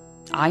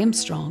 I am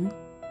strong.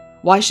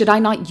 Why should I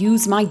not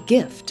use my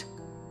gift?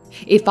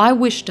 If I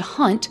wish to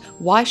hunt,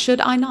 why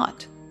should I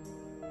not?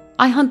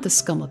 I hunt the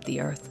scum of the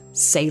earth,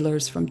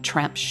 sailors from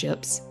tramp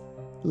ships,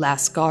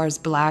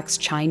 Lascars, blacks,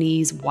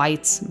 Chinese,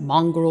 whites,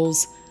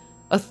 mongrels.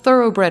 A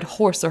thoroughbred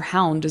horse or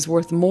hound is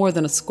worth more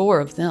than a score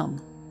of them.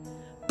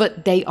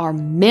 But they are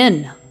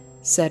men,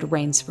 said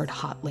Rainsford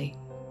hotly.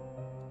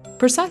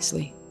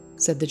 Precisely,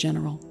 said the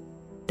general.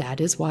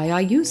 That is why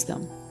I use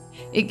them.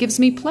 It gives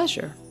me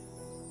pleasure.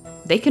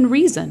 They can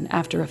reason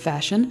after a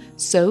fashion,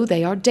 so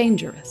they are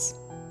dangerous.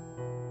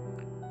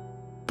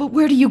 But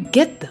where do you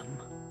get them?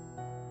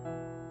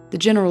 The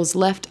general's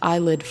left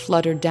eyelid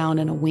fluttered down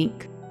in a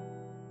wink.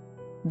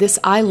 This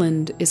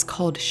island is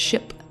called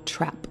Ship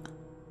Trap,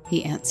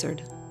 he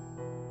answered.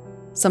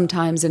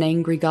 Sometimes an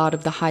angry god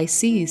of the high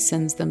seas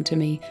sends them to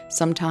me.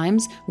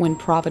 Sometimes, when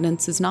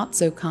Providence is not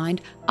so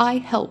kind, I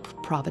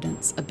help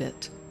Providence a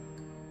bit.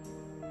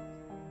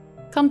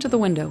 Come to the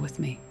window with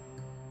me.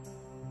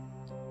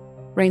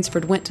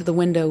 Rainsford went to the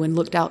window and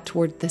looked out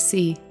toward the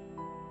sea.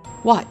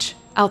 Watch,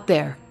 out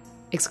there,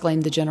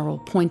 exclaimed the general,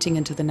 pointing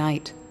into the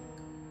night.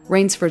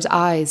 Rainsford's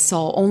eyes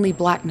saw only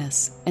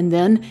blackness, and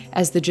then,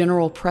 as the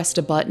general pressed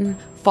a button,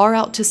 far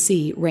out to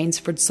sea,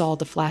 Rainsford saw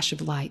the flash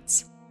of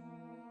lights.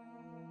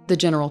 The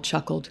general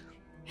chuckled.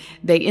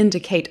 They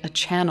indicate a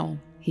channel,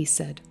 he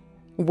said,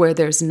 where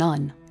there's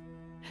none.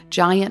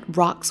 Giant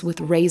rocks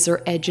with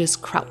razor edges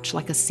crouch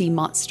like a sea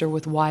monster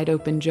with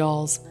wide-open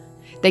jaws.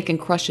 They can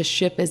crush a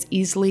ship as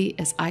easily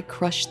as I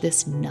crush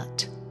this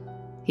nut."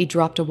 He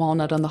dropped a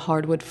walnut on the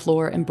hardwood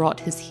floor and brought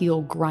his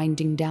heel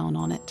grinding down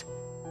on it.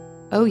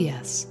 "Oh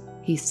yes,"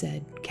 he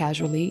said,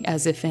 casually,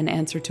 as if in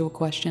answer to a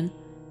question.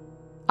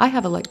 "I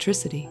have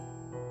electricity.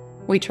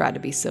 We try to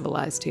be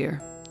civilized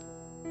here."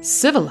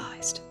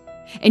 "Civilized?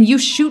 And you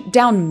shoot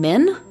down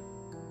men?"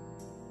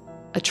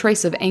 A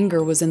trace of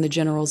anger was in the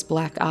general's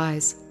black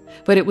eyes,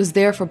 but it was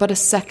there for but a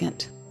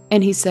second,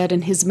 and he said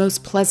in his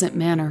most pleasant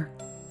manner,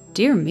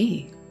 "Dear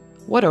me,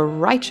 what a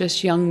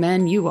righteous young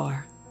man you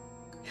are.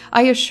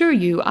 I assure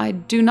you I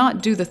do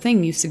not do the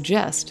thing you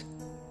suggest.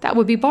 That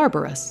would be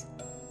barbarous.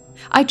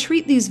 I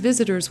treat these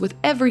visitors with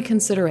every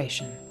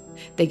consideration.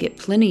 They get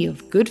plenty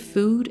of good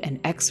food and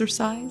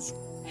exercise.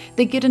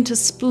 They get into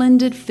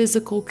splendid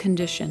physical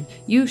condition.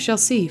 You shall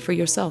see for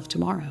yourself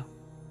tomorrow."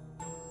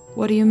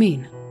 "What do you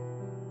mean?"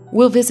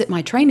 "We'll visit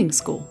my training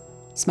school,"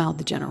 smiled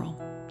the general.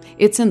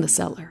 "It's in the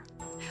cellar.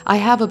 I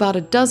have about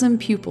a dozen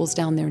pupils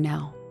down there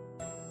now.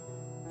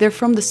 They're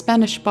from the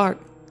Spanish bark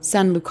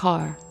San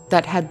Lucar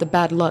that had the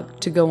bad luck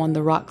to go on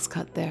the rocks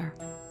cut there.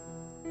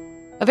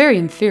 A very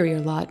inferior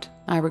lot,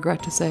 I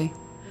regret to say.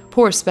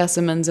 Poor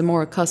specimens and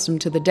more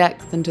accustomed to the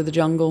deck than to the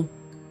jungle."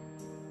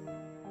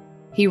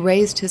 He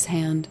raised his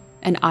hand,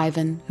 and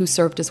Ivan, who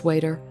served as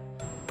waiter,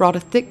 brought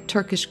a thick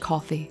Turkish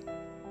coffee.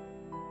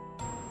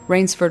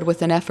 Rainsford,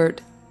 with an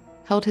effort,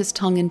 held his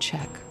tongue in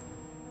check.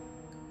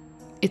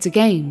 "It's a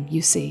game,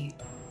 you see,"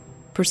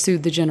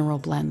 pursued the general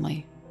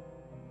blandly.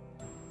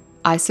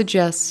 "I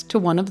suggest to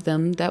one of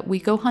them that we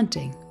go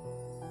hunting.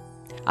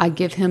 I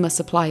give him a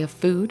supply of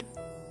food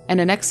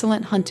and an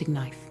excellent hunting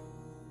knife.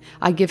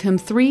 I give him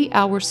 3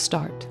 hours'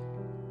 start.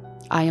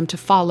 I am to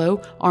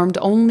follow, armed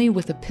only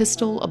with a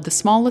pistol of the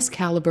smallest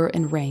caliber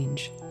and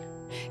range.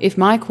 If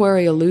my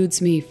quarry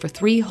eludes me for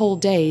 3 whole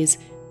days,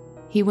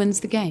 he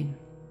wins the game.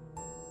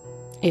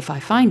 If I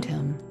find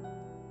him,"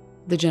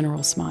 the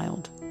general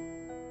smiled,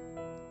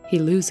 "he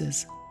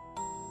loses."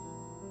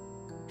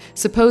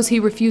 "Suppose he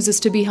refuses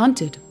to be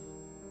hunted?"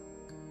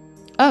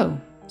 "Oh,"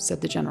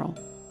 said the general,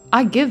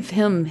 "I give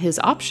him his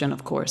option,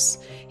 of course.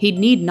 He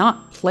need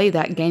not play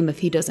that game if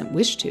he doesn't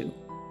wish to.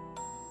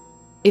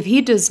 If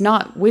he does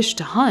not wish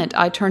to hunt,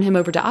 I turn him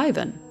over to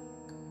Ivan.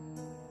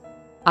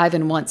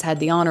 Ivan once had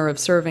the honor of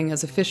serving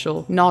as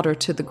official nodder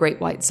to the Great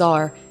White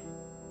Tsar,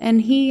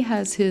 and he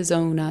has his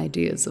own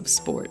ideas of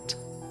sport.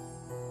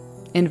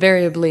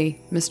 Invariably,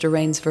 Mr.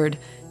 Rainsford,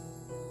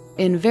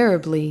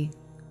 invariably,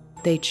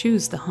 they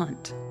choose the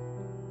hunt."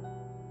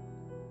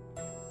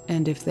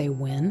 "And if they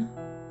win?"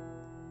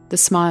 The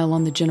smile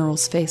on the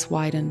general's face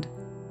widened.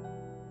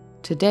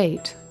 "To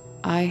date,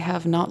 I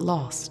have not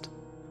lost,"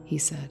 he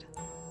said.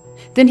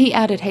 Then he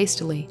added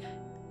hastily,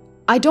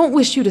 "I don't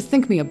wish you to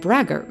think me a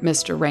braggart,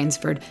 Mr.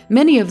 Rainsford.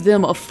 Many of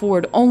them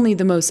afford only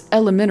the most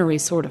elementary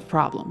sort of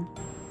problem.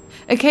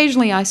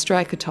 Occasionally I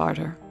strike a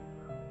Tartar.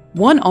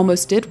 One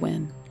almost did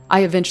win.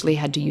 I eventually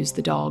had to use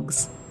the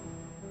dogs."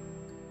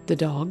 "The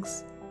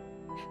dogs?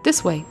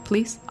 This way,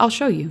 please. I'll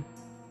show you."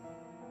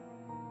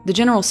 The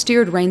general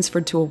steered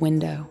Rainsford to a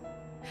window.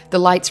 The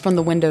lights from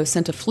the window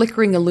sent a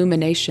flickering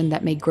illumination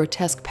that made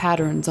grotesque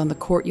patterns on the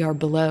courtyard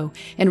below,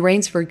 and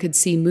Rainsford could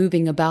see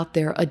moving about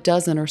there a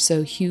dozen or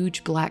so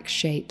huge black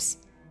shapes.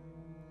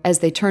 As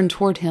they turned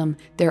toward him,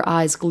 their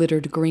eyes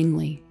glittered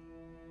greenly.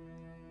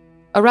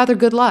 "A rather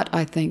good lot,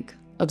 I think,"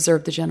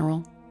 observed the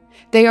general.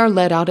 "They are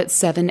let out at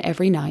 7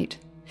 every night.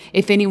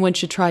 If anyone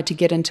should try to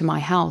get into my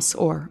house,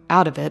 or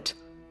out of it,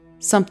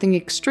 something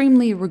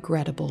extremely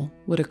regrettable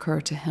would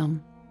occur to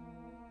him."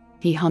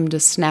 He hummed a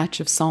snatch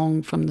of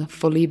song from the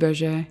Folie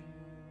Bergère.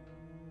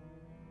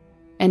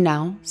 "And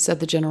now,"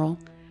 said the general,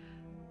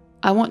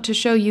 "I want to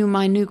show you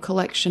my new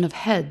collection of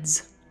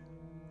heads.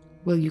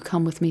 Will you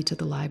come with me to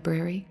the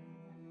library?"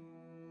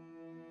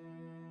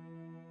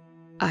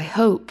 "I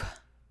hope,"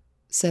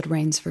 said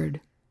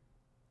Rainsford,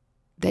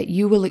 "that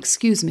you will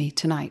excuse me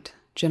tonight,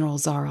 General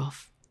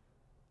Zaroff.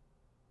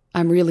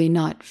 I'm really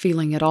not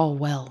feeling at all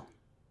well."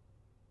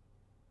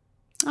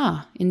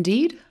 "Ah,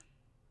 indeed?"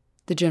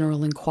 the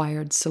general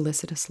inquired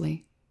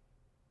solicitously.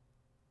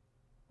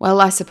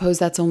 "Well, I suppose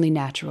that's only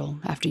natural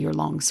after your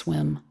long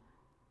swim.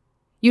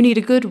 You need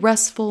a good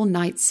restful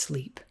night's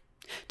sleep.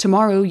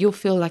 Tomorrow you'll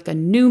feel like a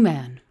new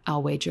man,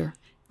 I'll wager.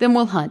 Then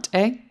we'll hunt,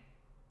 eh?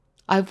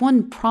 I've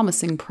one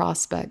promising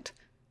prospect."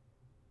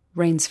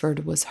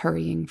 Rainsford was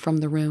hurrying from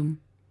the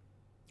room.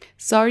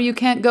 "Sorry you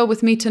can't go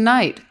with me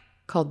tonight,"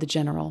 called the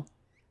general.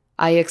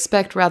 "I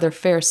expect rather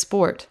fair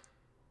sport.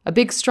 A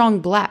big strong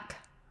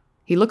black.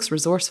 He looks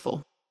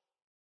resourceful."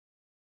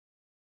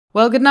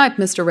 "Well, good night,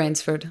 Mr.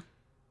 Rainsford.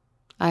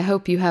 I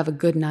hope you have a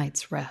good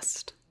night's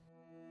rest."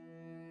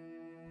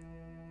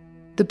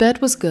 The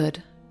bed was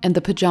good, and the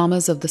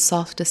pajamas of the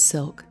softest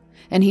silk,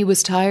 and he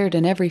was tired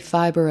in every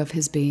fiber of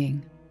his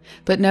being.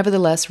 But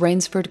nevertheless,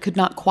 Rainsford could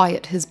not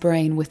quiet his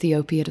brain with the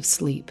opiate of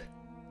sleep.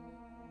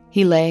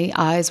 He lay,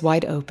 eyes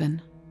wide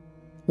open.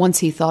 Once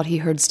he thought he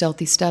heard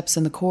stealthy steps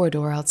in the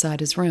corridor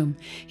outside his room.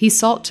 He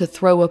sought to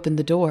throw open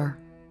the door,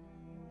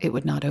 It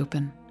would not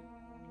open.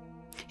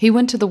 He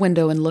went to the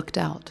window and looked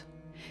out.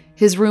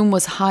 His room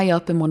was high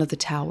up in one of the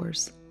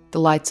towers. The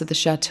lights of the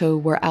chateau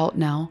were out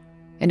now,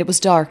 and it was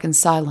dark and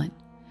silent,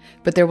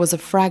 but there was a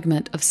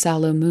fragment of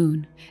sallow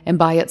moon, and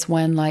by its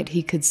wan light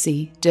he could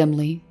see,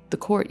 dimly, the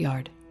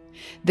courtyard.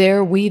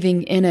 There,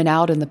 weaving in and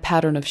out in the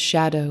pattern of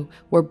shadow,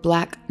 were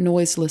black,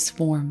 noiseless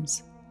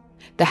forms.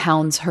 The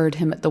hounds heard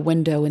him at the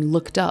window and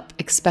looked up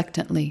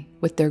expectantly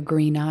with their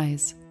green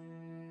eyes.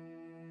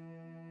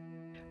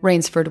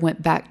 Rainsford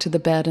went back to the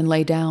bed and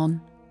lay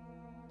down.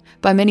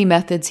 By many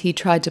methods he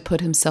tried to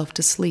put himself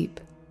to sleep.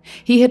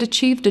 He had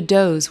achieved a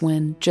doze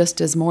when, just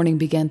as morning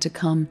began to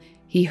come,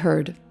 he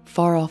heard,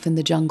 far off in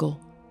the jungle,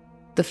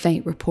 the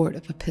faint report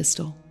of a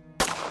pistol.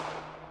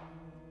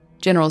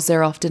 General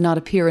Zaroff did not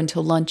appear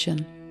until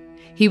luncheon.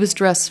 He was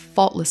dressed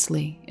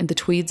faultlessly in the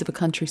tweeds of a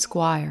country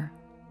squire.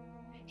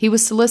 He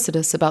was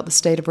solicitous about the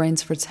state of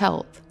Rainsford's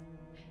health.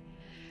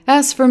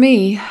 "As for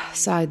me,"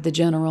 sighed the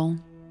general,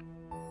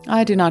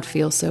 "I do not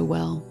feel so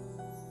well.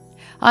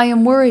 I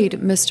am worried,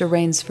 Mr.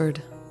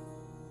 Rainsford.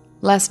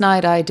 Last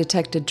night I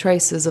detected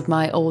traces of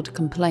my old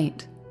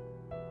complaint."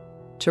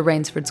 To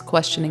Rainsford's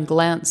questioning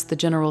glance, the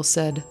general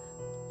said,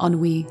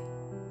 "Ennui,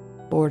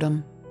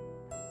 boredom."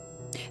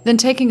 Then,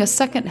 taking a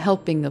second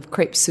helping of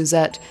crepe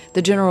Suzette,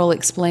 the general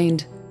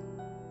explained,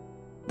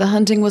 "The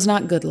hunting was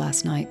not good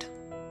last night.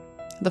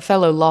 The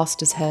fellow lost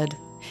his head.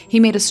 He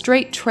made a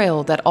straight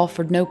trail that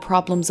offered no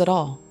problems at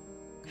all.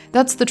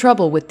 That's the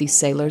trouble with these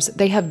sailors.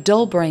 They have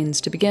dull brains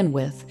to begin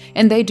with,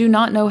 and they do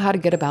not know how to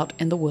get about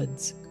in the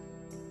woods.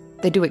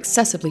 They do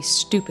excessively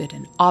stupid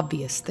and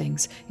obvious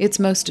things. It's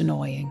most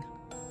annoying."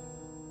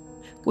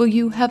 "Will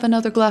you have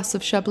another glass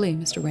of Chablis,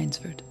 Mr.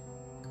 Rainsford?"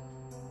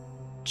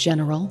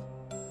 "General,"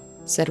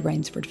 said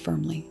Rainsford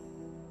firmly,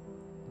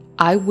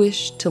 "I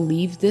wish to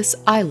leave this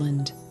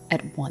island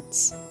at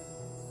once."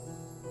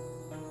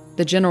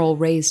 The general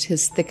raised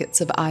his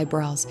thickets of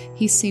eyebrows.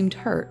 He seemed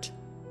hurt.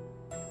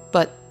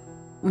 "But,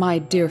 my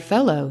dear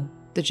fellow,"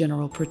 the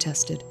general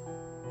protested,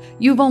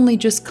 "you've only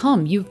just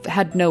come. You've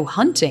had no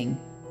hunting."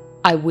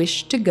 "I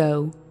wish to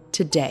go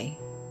today,"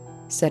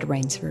 said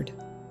Rainsford.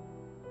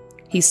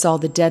 He saw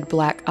the dead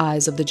black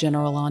eyes of the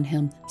general on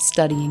him,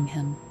 studying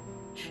him.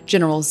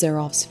 General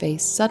Zaroff's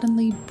face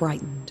suddenly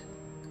brightened.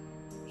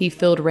 He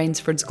filled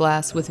Rainsford's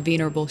glass with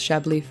venerable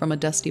Chablis from a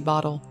dusty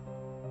bottle.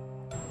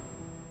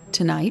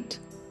 "Tonight,"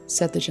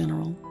 said the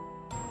general,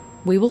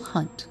 "we will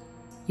hunt,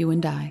 you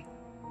and I."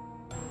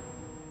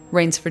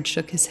 Rainsford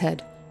shook his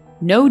head.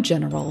 "No,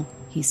 General,"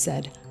 he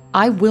said,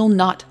 "I will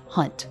not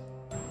hunt."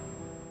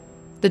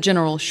 The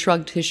general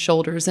shrugged his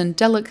shoulders and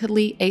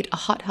delicately ate a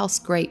hothouse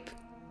grape.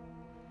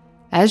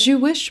 "As you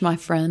wish, my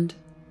friend,"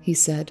 he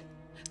said.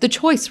 "The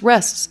choice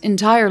rests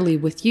entirely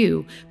with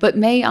you, but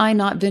may I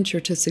not venture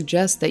to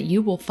suggest that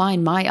you will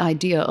find my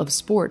idea of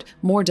sport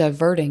more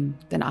diverting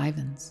than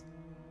Ivan's?"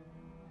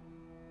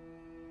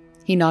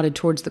 He nodded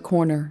towards the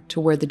corner to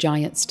where the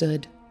giant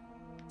stood,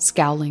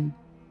 scowling,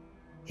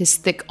 his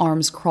thick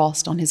arms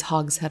crossed on his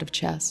hogshead of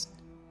chest.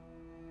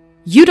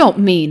 "You don't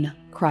mean,"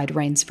 cried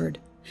Rainsford.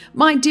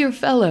 "My dear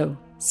fellow,"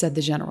 said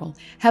the general,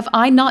 "have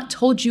I not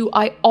told you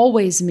I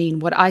always mean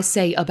what I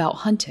say about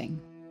hunting?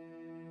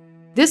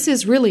 This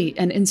is really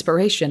an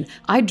inspiration.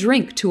 I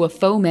drink to a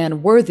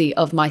foeman worthy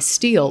of my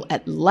steel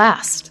at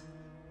last."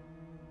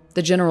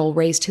 The general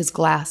raised his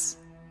glass,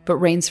 but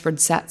Rainsford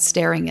sat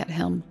staring at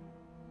him.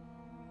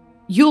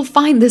 "You'll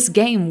find this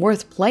game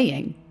worth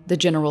playing," the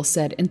general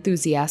said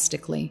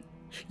enthusiastically.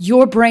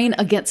 "Your brain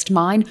against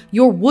mine,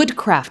 your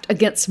woodcraft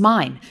against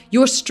mine,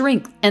 your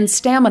strength and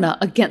stamina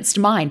against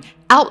mine.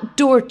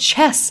 Outdoor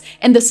chess,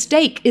 and the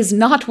stake is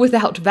not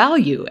without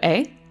value,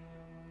 eh?"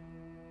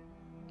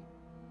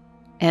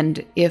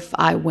 "And if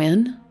I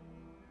win?"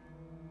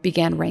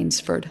 began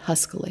Rainsford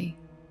huskily.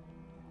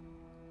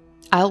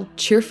 "I'll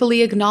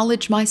cheerfully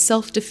acknowledge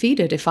myself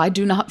defeated if I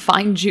do not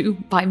find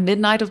you by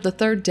midnight of the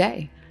third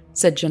day,"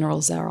 said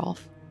General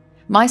Zaroff.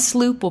 "My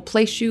sloop will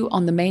place you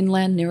on the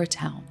mainland near a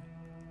town."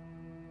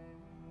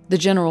 The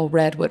general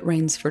read what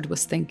Rainsford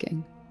was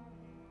thinking.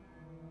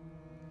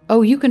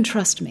 "Oh, you can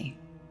trust me,"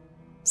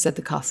 said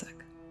the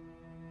Cossack.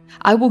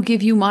 "I will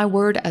give you my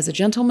word as a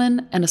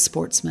gentleman and a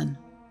sportsman.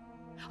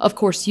 Of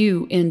course,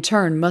 you, in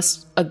turn,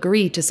 must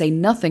agree to say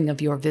nothing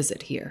of your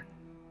visit here."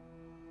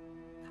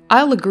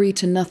 "I'll agree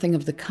to nothing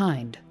of the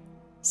kind,"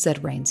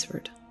 said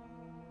Rainsford.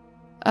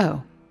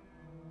 "Oh,"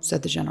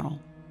 said the general.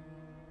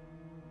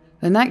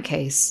 "In that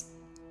case,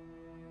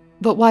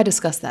 but why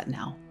discuss that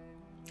now?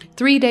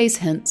 3 days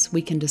hence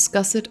we can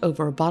discuss it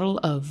over a bottle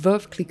of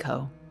Veuve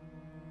Clicquot.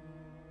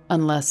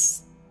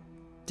 Unless,"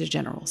 the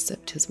general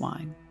sipped his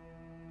wine.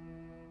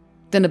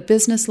 Then a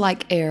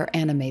businesslike air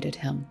animated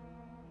him.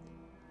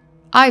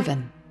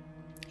 "Ivan,"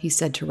 he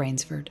said to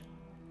Rainsford,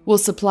 "will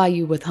supply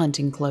you with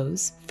hunting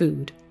clothes,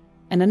 food,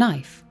 and a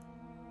knife.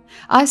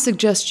 I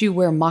suggest you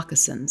wear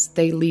moccasins.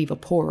 They leave a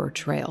poorer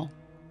trail.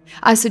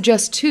 I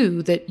suggest,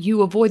 too, that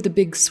you avoid the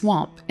big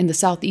swamp in the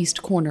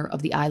southeast corner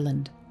of the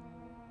island.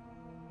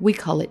 We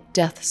call it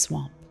Death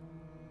Swamp.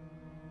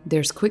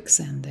 There's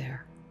quicksand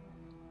there."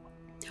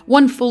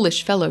 One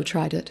foolish fellow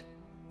tried it.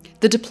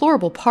 The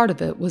deplorable part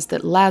of it was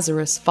that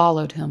Lazarus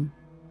followed him.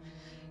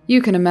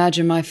 You can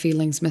imagine my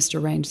feelings,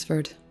 Mr.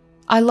 Rainsford.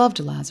 I loved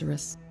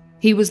Lazarus.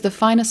 He was the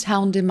finest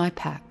hound in my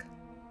pack.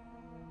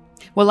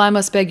 Well, I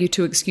must beg you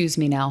to excuse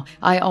me now.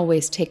 I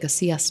always take a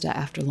siesta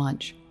after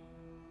lunch.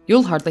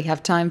 You'll hardly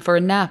have time for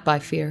a nap, I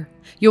fear.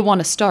 You'll want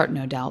to start,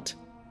 no doubt.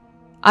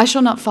 I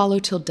shall not follow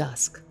till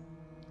dusk.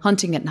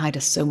 Hunting at night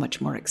is so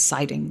much more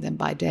exciting than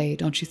by day,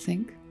 don't you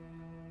think?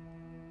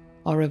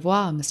 Au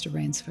revoir, Mr.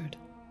 Rainsford.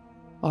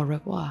 Au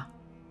revoir.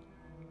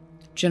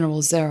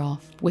 General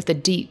Zaroff, with a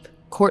deep,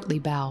 courtly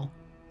bow,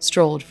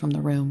 strolled from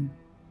the room.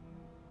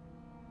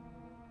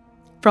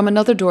 From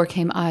another door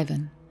came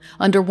Ivan.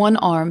 Under one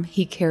arm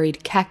he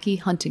carried khaki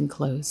hunting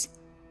clothes,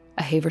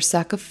 a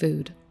haversack of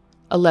food,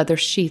 a leather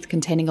sheath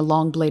containing a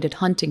long-bladed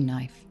hunting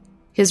knife.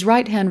 His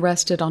right hand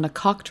rested on a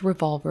cocked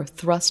revolver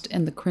thrust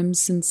in the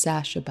crimson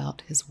sash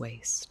about his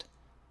waist.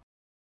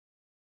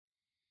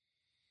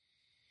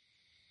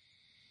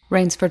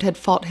 Rainsford had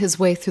fought his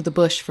way through the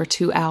bush for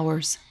 2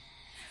 hours.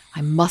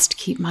 I must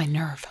keep my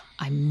nerve,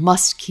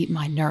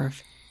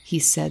 he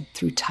said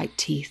through tight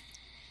teeth.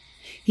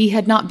 He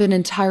had not been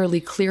entirely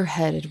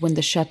clear-headed when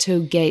the chateau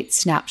gate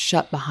snapped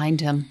shut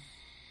behind him.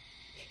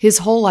 His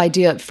whole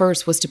idea at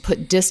first was to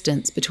put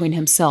distance between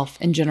himself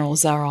and General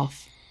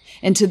Zaroff,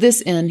 and to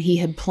this end he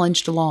had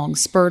plunged along,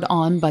 spurred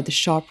on by the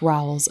sharp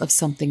rowels of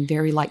something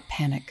very like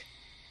panic.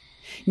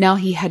 Now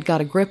he had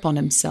got a grip on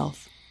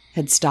himself,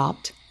 had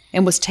stopped,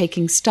 and was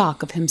taking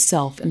stock of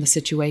himself and the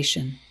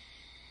situation.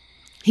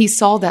 He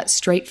saw that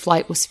straight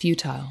flight was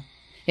futile.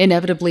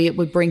 Inevitably it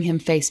would bring him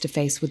face to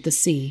face with the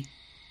sea.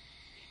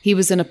 He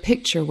was in a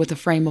picture with a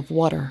frame of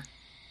water,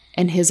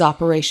 and his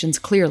operations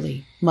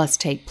clearly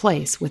must take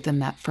place within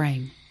that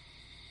frame.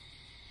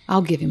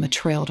 I'll give him a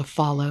trail to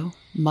follow,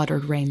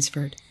 muttered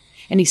Rainsford,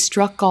 and he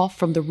struck off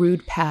from the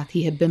rude path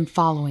he had been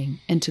following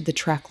into the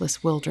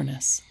trackless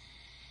wilderness.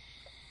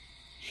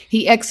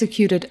 He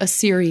executed a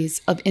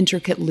series of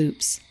intricate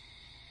loops.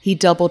 He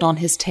doubled on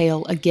his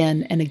tail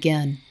again and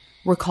again,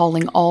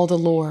 recalling all the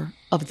lore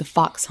of the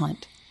fox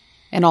hunt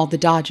and all the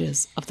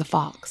dodges of the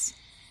fox.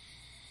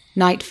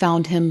 Night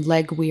found him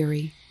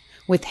leg-weary,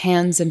 with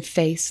hands and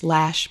face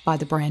lashed by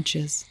the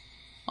branches,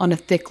 on a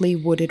thickly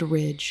wooded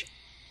ridge.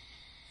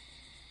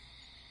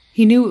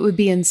 He knew it would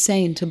be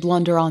insane to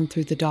blunder on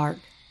through the dark,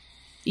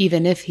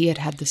 even if he had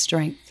had the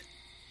strength.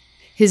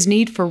 His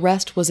need for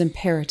rest was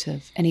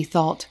imperative, and he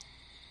thought,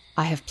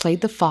 I have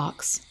played the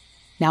fox,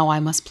 now I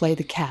must play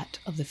the cat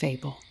of the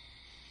fable.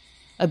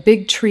 A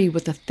big tree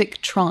with a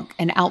thick trunk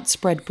and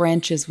outspread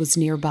branches was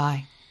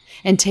nearby,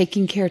 and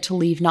taking care to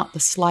leave not the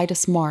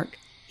slightest mark,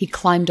 he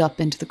climbed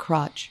up into the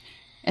crotch,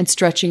 and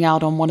stretching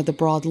out on one of the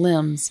broad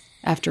limbs,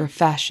 after a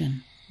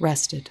fashion,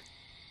 rested.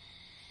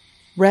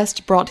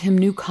 Rest brought him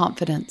new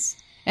confidence,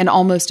 and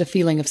almost a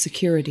feeling of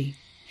security.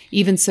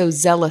 Even so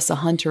zealous a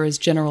hunter as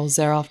General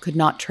Zaroff could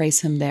not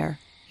trace him there,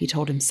 he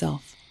told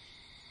himself.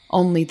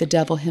 Only the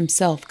devil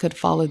himself could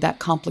follow that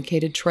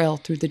complicated trail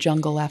through the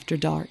jungle after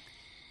dark.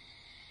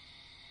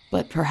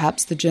 But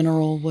perhaps the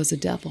general was a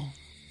devil.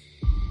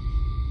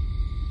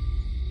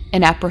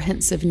 An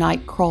apprehensive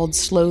night crawled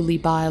slowly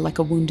by like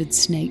a wounded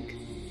snake,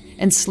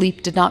 and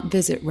sleep did not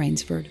visit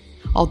Rainsford,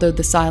 although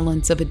the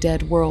silence of a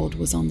dead world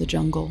was on the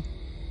jungle.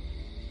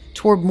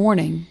 Toward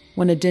morning,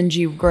 when a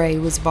dingy gray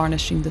was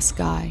varnishing the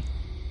sky,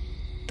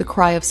 the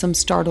cry of some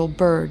startled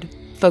bird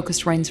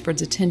focused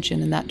Rainsford's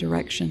attention in that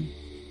direction.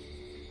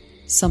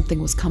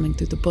 Something was coming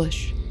through the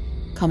bush,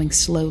 coming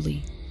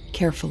slowly,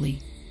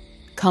 carefully,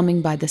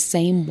 coming by the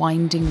same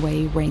winding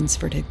way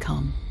Rainsford had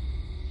come.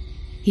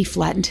 He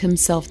flattened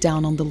himself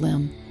down on the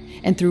limb,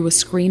 and through a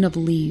screen of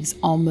leaves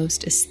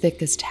almost as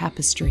thick as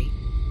tapestry,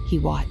 he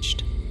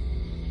watched.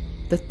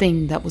 The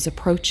thing that was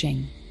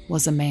approaching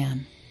was a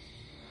man.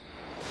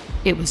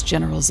 It was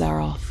General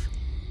Zaroff.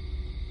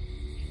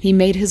 He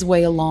made his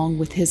way along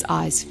with his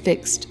eyes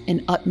fixed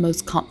in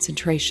utmost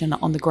concentration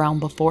on the ground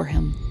before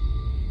him.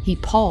 He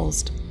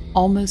paused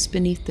almost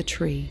beneath the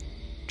tree,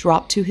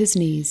 dropped to his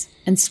knees,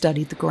 and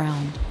studied the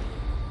ground.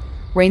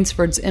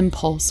 Rainsford's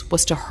impulse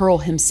was to hurl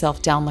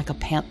himself down like a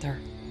panther,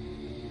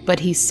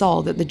 but he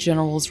saw that the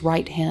general's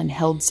right hand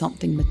held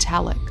something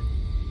metallic,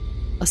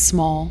 a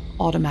small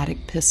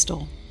automatic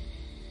pistol.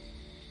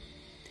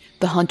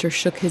 The hunter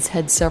shook his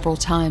head several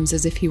times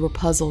as if he were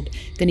puzzled,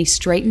 then he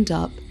straightened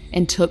up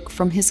and took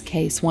from his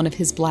case one of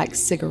his black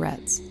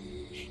cigarettes.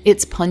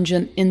 Its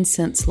pungent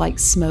incense-like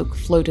smoke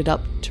floated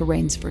up to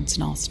Rainsford's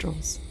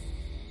nostrils.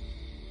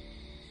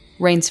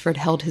 Rainsford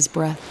held his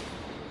breath.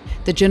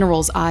 The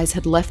general's eyes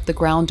had left the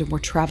ground and were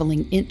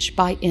traveling inch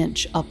by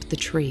inch up the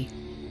tree.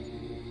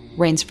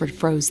 Rainsford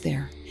froze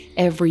there,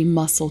 every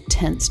muscle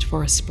tensed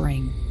for a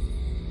spring.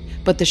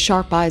 But the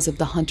sharp eyes of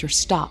the hunter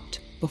stopped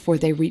before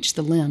they reached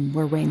the limb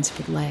where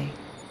Rainsford lay.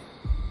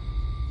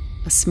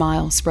 A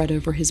smile spread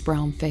over his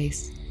brown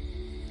face.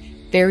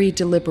 Very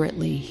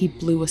deliberately, he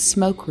blew a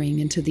smoke ring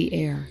into the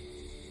air.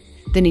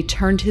 Then he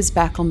turned his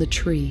back on the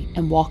tree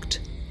and walked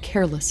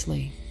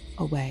carelessly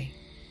away,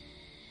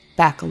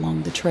 back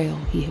along the trail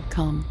he had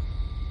come.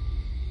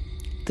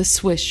 The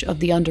swish of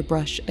the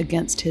underbrush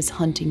against his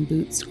hunting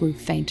boots grew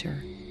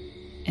fainter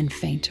and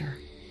fainter.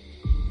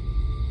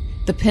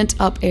 The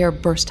pent-up air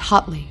burst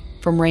hotly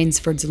from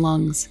Rainsford's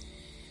lungs.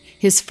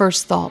 His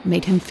first thought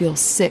made him feel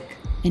sick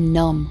and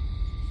numb.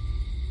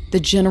 The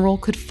general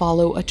could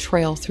follow a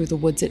trail through the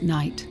woods at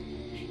night.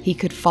 He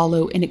could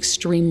follow an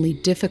extremely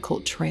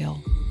difficult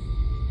trail.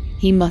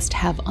 He must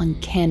have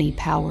uncanny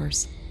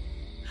powers.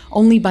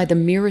 Only by the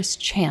merest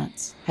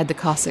chance had the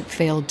Cossack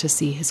failed to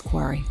see his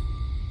quarry.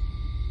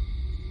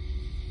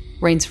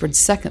 Rainsford's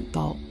second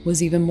thought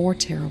was even more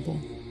terrible.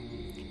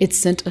 It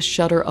sent a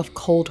shudder of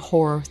cold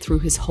horror through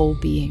his whole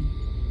being.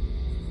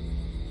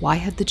 Why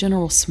had the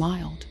general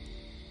smiled?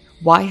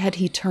 Why had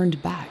he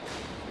turned back?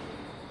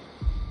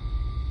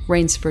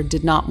 Rainsford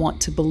did not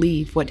want to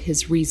believe what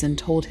his reason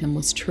told him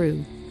was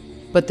true,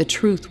 but the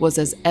truth was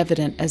as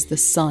evident as the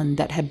sun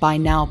that had by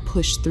now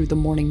pushed through the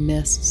morning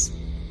mists.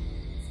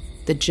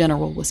 The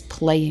general was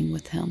playing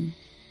with him.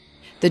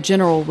 The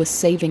general was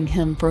saving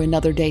him for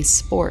another day's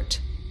sport.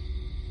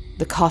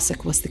 The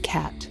Cossack was the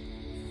cat.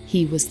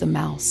 He was the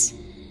mouse.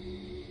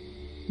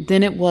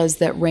 Then it was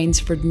that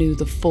Rainsford knew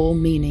the full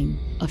meaning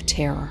of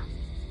terror.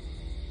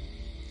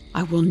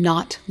 I will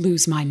not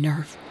lose my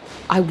nerve.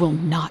 I will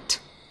not.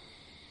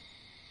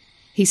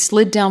 He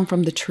slid down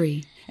from the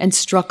tree and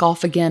struck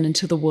off again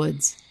into the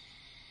woods.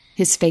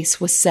 His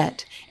face was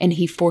set, and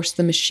he forced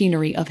the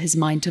machinery of his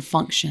mind to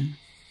function.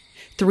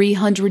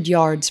 300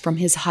 yards from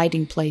his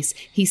hiding place,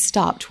 he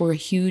stopped where a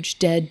huge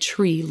dead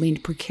tree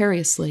leaned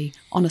precariously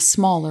on a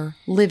smaller,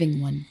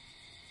 living one.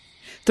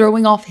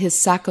 Throwing off his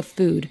sack of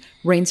food,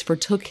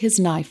 Rainsford took his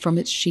knife from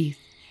its sheath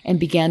and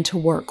began to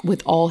work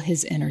with all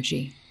his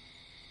energy.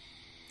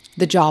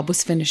 The job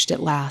was finished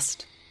at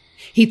last.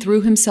 He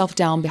threw himself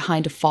down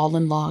behind a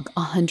fallen log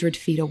 100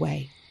 feet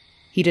away.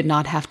 He did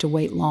not have to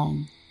wait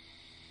long.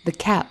 The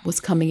cat was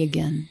coming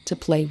again to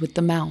play with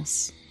the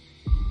mouse.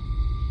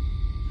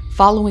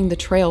 Following the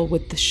trail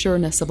with the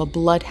sureness of a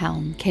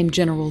bloodhound came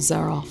General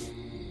Zaroff.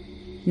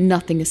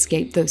 Nothing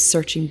escaped those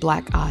searching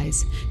black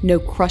eyes. No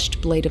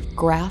crushed blade of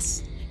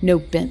grass, no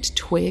bent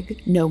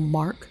twig, no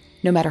mark,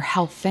 no matter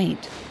how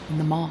faint, in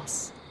the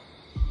moss.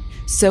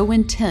 So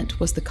intent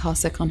was the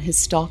Cossack on his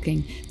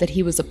stalking that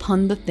he was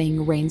upon the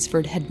thing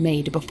Rainsford had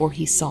made before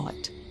he saw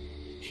it.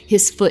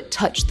 His foot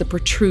touched the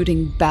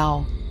protruding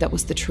bough that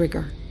was the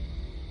trigger.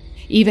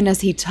 Even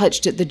as he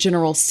touched it, the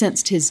general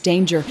sensed his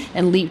danger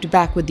and leaped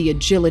back with the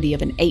agility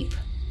of an ape.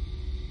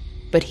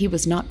 But he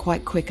was not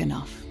quite quick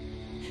enough.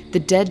 The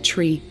dead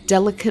tree,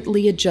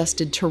 delicately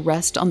adjusted to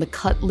rest on the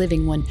cut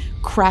living one,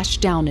 crashed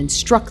down and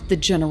struck the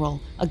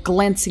general a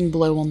glancing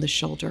blow on the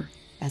shoulder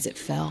as it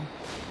fell.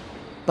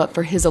 But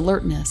for his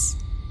alertness,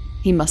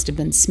 he must have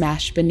been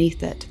smashed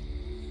beneath it.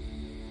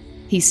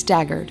 He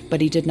staggered,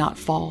 but he did not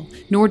fall,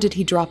 nor did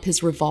he drop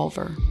his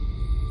revolver.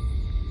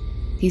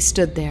 He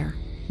stood there,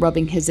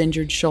 rubbing his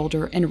injured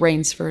shoulder, and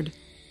Rainsford,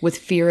 with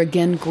fear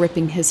again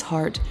gripping his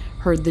heart,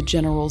 heard the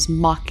general's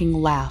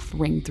mocking laugh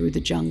ring through the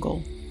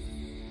jungle.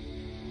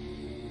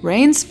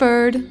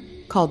 "Rainsford,"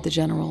 called the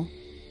general,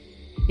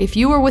 "if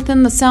you are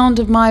within the sound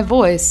of my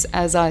voice,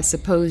 as I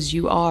suppose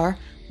you are,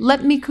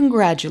 let me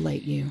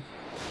congratulate you.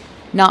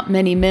 Not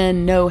many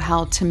men know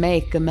how to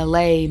make a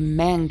Malay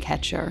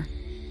man-catcher.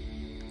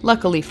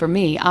 Luckily for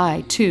me,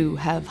 I, too,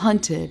 have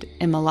hunted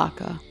in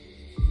Malacca.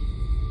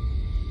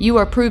 You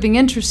are proving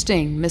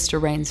interesting, Mr.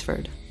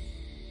 Rainsford.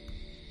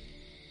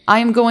 I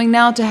am going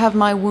now to have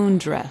my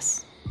wound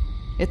dressed.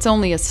 It's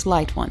only a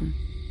slight one,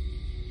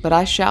 but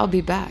I shall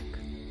be back.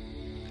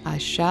 I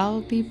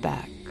shall be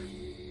back."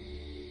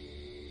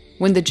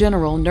 When the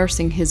general,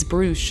 nursing his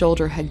bruised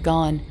shoulder, had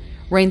gone,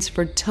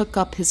 Rainsford took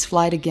up his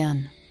flight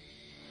again.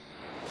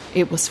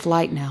 It was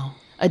flight now,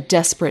 a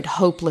desperate,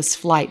 hopeless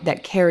flight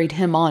that carried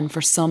him on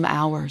for some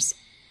hours.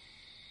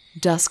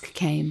 Dusk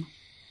came,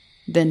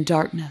 then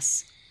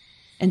darkness,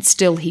 and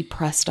still he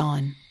pressed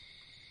on.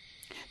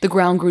 The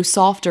ground grew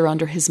softer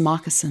under his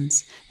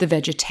moccasins. The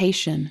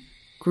vegetation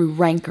grew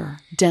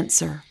ranker,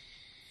 denser.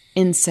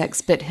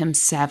 Insects bit him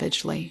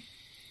savagely.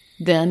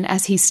 Then,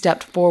 as he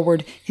stepped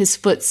forward, his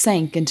foot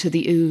sank into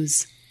the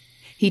ooze.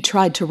 He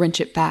tried to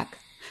wrench it back,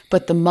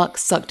 but the muck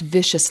sucked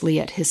viciously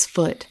at his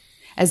foot,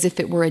 as if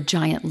it were a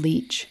giant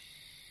leech.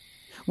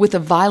 With a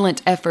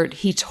violent effort,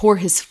 he tore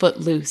his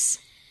foot loose.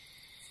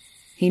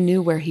 He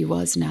knew where he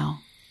was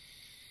now.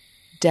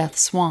 Death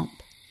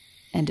Swamp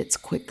and its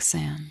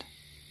quicksand.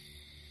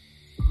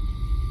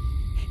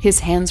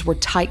 His hands were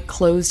tight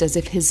closed as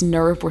if his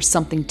nerve were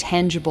something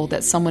tangible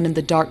that someone in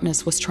the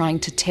darkness was trying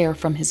to tear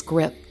from his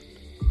grip.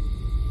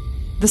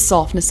 The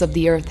softness of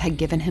the earth had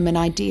given him an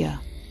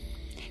idea.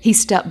 He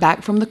stepped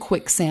back from the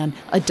quicksand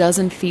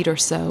 12 feet or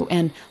so,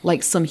 and,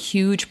 like some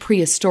huge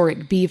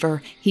prehistoric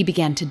beaver, he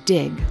began to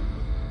dig.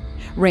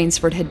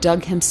 Rainsford had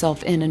dug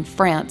himself in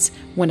France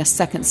when a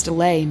second's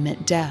delay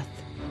meant death.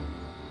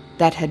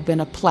 That had been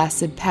a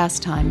placid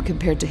pastime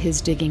compared to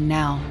his digging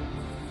now.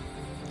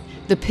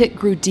 The pit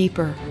grew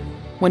deeper.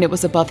 When it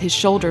was above his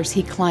shoulders,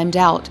 he climbed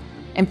out,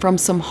 and from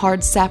some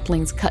hard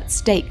saplings cut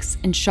stakes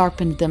and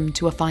sharpened them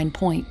to a fine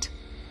point.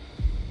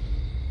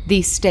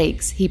 These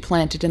stakes he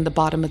planted in the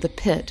bottom of the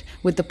pit,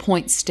 with the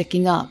points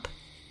sticking up.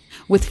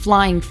 With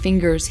flying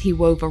fingers, he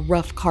wove a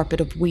rough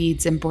carpet of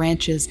weeds and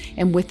branches,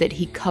 and with it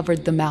he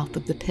covered the mouth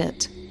of the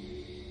pit.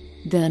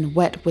 Then,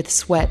 wet with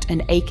sweat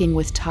and aching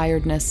with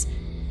tiredness,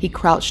 he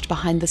crouched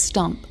behind the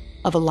stump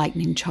of a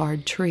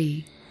lightning-charred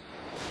tree.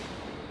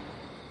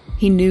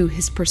 He knew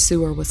his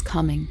pursuer was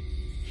coming.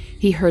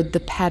 He heard the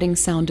padding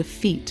sound of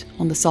feet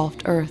on the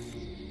soft earth,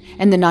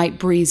 and the night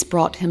breeze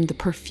brought him the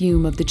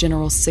perfume of the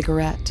general's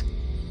cigarette.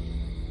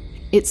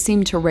 It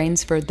seemed to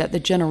Rainsford that the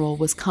general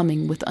was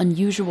coming with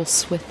unusual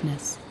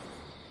swiftness.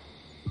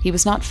 He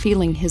was not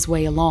feeling his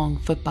way along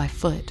foot by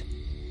foot.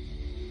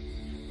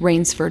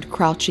 Rainsford,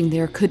 crouching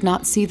there, could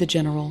not see the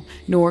general,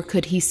 nor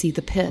could he see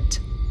the pit.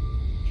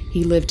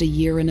 He lived a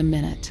year in a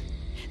minute.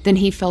 Then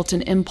he felt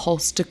an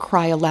impulse to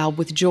cry aloud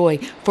with joy,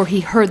 for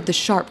he heard the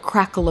sharp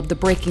crackle of the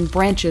breaking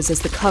branches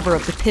as the cover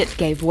of the pit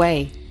gave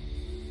way.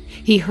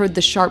 He heard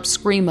the sharp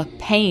scream of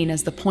pain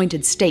as the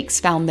pointed stakes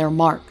found their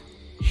mark.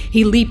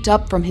 He leaped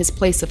up from his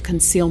place of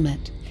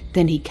concealment.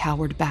 Then he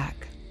cowered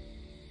back.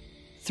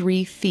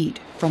 3 feet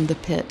from the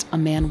pit, a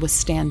man was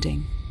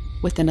standing,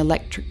 with an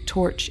electric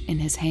torch in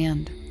his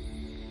hand.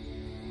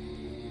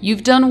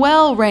 "You've done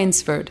well,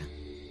 Rainsford,"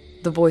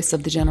 the voice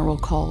of the general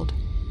called.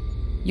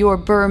 "Your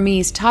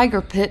Burmese tiger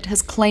pit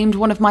has claimed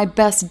one of my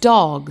best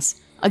dogs.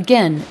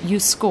 Again, you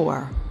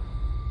score.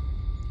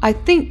 I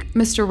think,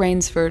 Mr.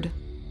 Rainsford,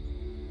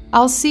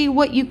 I'll see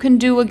what you can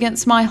do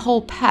against my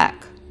whole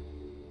pack.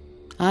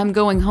 I'm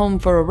going home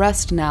for a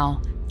rest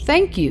now.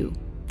 Thank you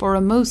for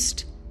a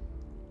most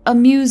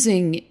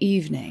amusing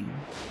evening."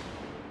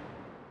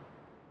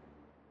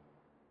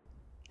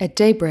 At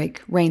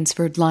daybreak,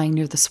 Rainsford, lying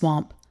near the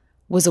swamp,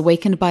 was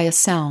awakened by a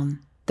sound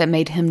that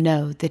made him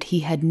know that he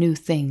had new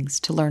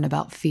things to learn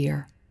about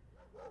fear.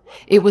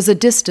 It was a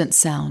distant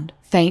sound,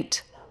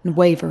 faint and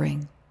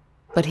wavering,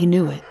 but he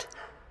knew it.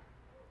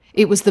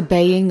 It was the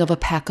baying of a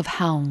pack of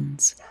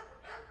hounds.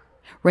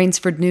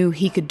 Rainsford knew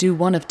he could do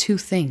one of 2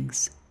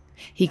 things.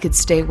 He could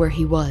stay where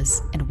he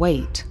was and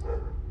wait.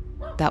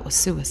 That was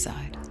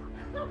suicide.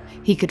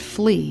 He could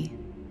flee.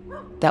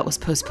 That was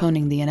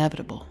postponing the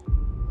inevitable.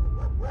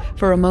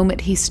 For a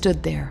moment he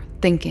stood there,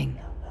 thinking.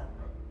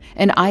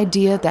 An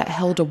idea that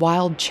held a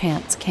wild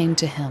chance came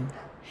to him,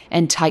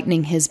 and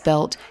tightening his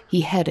belt,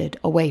 he headed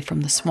away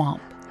from the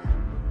swamp.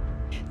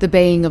 The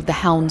baying of the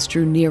hounds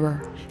drew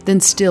nearer, then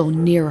still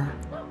nearer,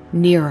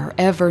 nearer,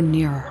 ever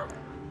nearer.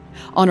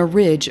 On a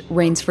ridge,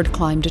 Rainsford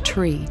climbed a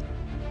tree.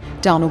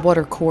 Down a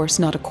watercourse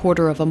not a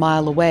quarter of a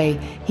mile away,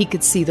 he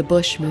could see the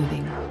bush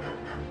moving.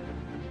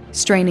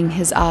 Straining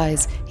his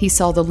eyes, he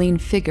saw the lean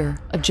figure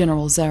of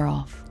General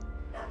Zaroff.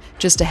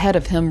 Just ahead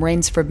of him,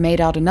 Rainsford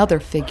made out another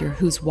figure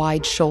whose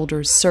wide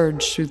shoulders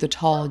surged through the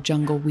tall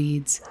jungle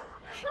weeds.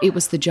 It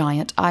was the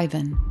giant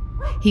Ivan.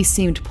 He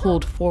seemed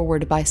pulled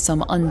forward by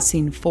some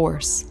unseen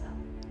force.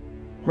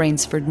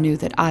 Rainsford knew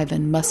that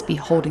Ivan must be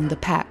holding the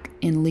pack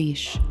in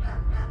leash.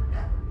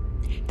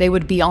 They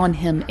would be on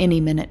him any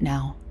minute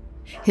now.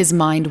 His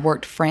mind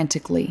worked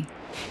frantically.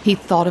 He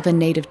thought of a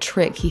native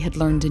trick he had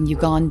learned in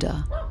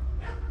Uganda.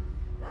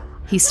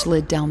 He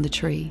slid down the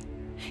tree.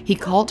 He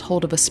caught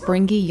hold of a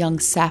springy young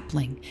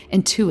sapling,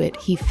 and to it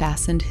he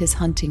fastened his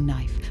hunting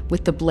knife,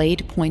 with the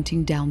blade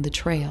pointing down the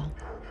trail.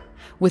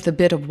 With a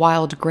bit of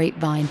wild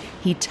grapevine,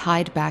 he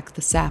tied back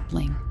the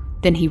sapling.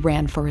 Then he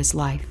ran for his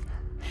life.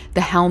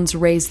 The hounds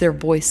raised their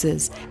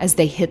voices as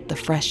they hit the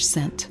fresh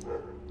scent.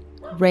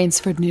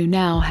 Rainsford knew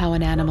now how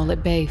an animal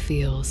at bay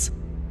feels.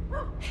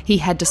 He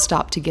had to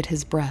stop to get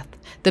his breath.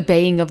 The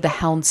baying of the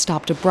hounds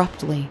stopped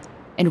abruptly,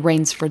 and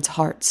Rainsford's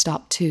heart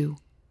stopped too.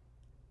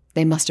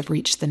 They must have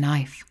reached the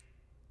knife.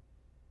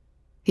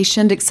 He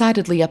shinned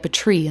excitedly up a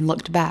tree and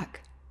looked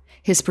back.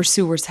 His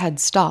pursuers had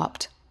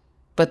stopped,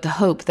 but the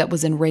hope that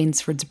was in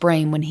Rainsford's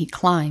brain when he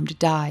climbed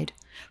died,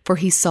 for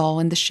he saw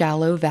in the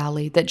shallow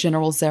valley that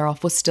General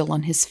Zaroff was still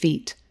on his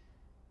feet.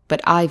 But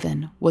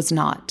Ivan was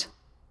not.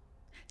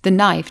 The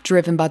knife,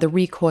 driven by the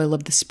recoil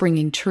of the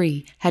springing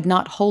tree, had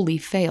not wholly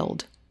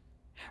failed.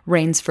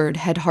 Rainsford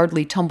had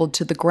hardly tumbled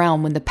to the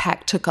ground when the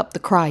pack took up the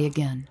cry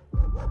again.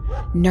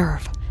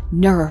 "Nerve!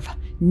 Nerve!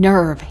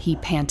 Nerve!" he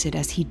panted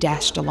as he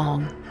dashed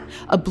along.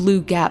 A blue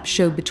gap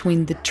showed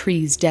between the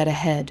trees dead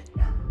ahead.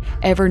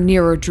 Ever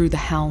nearer drew the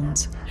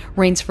hounds.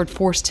 Rainsford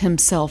forced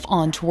himself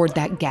on toward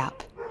that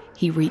gap.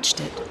 He reached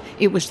it.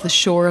 It was the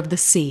shore of the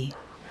sea.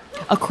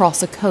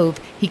 Across a cove,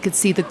 he could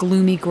see the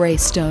gloomy gray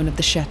stone of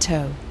the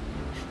chateau.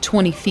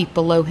 20 feet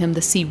below him,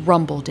 the sea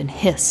rumbled and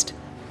hissed.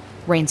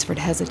 Rainsford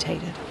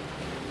hesitated.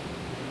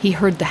 He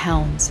heard the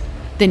hounds.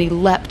 Then he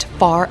leapt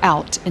far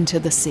out into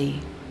the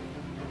sea.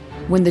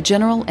 When the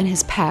general and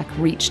his pack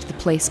reached the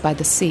place by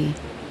the sea,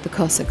 the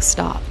Cossack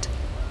stopped.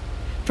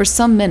 For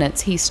some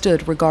minutes he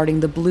stood regarding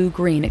the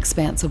blue-green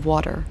expanse of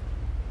water.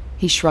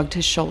 He shrugged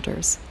his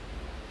shoulders.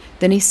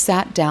 Then he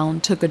sat down,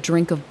 took a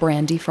drink of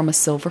brandy from a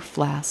silver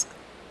flask,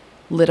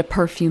 lit a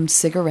perfumed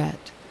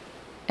cigarette,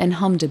 and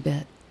hummed a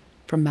bit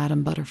from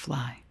Madame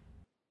Butterfly.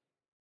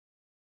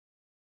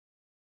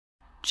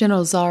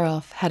 General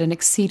Zaroff had an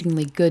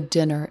exceedingly good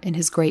dinner in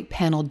his great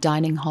paneled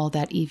dining hall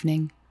that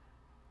evening.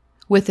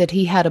 With it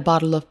he had a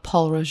bottle of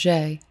Paul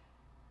Roger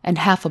and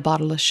half a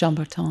bottle of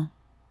Chambertin.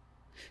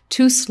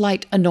 2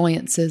 slight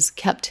annoyances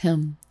kept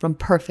him from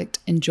perfect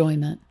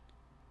enjoyment.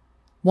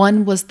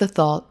 One was the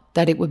thought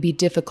that it would be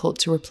difficult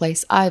to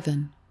replace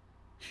Ivan.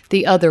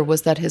 The other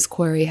was that his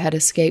quarry had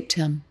escaped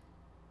him.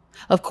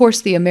 Of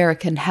course, the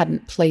American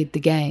hadn't played the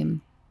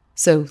game,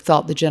 so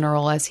thought the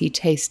general as he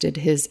tasted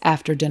his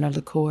after-dinner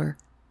liqueur.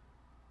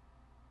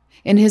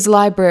 In his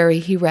library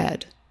he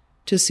read,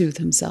 to soothe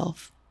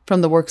himself,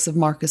 from the works of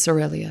Marcus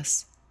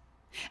Aurelius.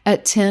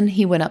 At 10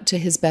 he went up to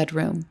his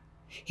bedroom.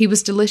 He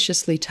was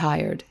deliciously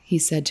tired, he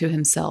said to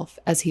himself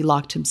as he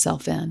locked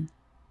himself in.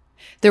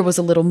 There was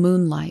a little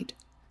moonlight,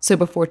 so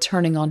before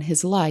turning on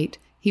his light,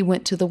 he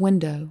went to the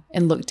window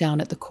and looked down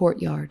at the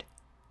courtyard.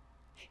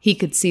 He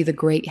could see the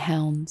great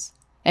hounds,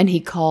 and he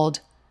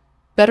called,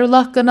 "Better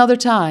luck another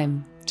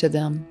time," to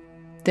them.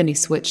 Then he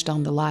switched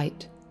on the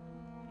light.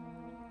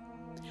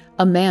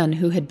 A man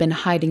who had been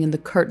hiding in the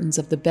curtains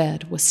of the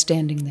bed was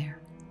standing there.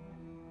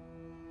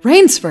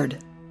 "Rainsford!"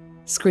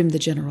 screamed the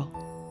general.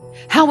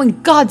 "How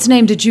in God's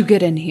name did you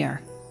get in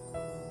here?"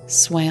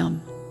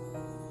 "Swam,"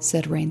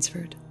 said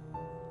Rainsford.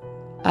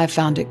 "I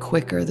found it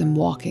quicker than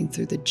walking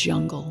through the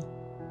jungle."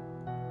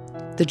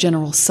 The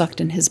general sucked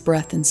in his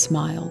breath and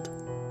smiled.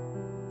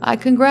 "I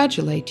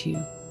congratulate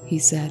you," he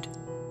said.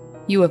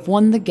 "You have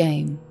won the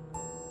game."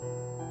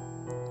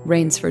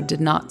 Rainsford did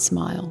not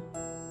smile.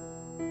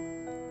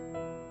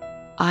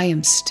 "I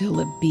am still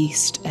a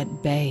beast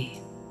at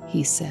bay,"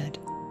 he said,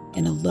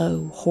 in a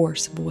low,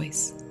 hoarse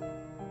voice.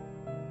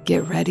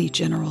 "Get ready,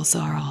 General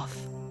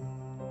Zaroff."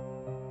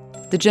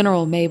 The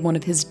general made one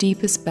of his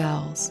deepest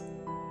bows.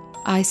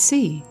 "I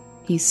see,"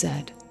 he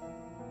said.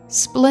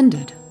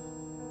 "Splendid.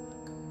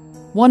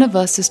 One of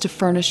us is to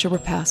furnish a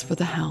repast for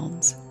the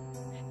hounds.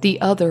 The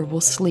other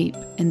will sleep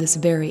in this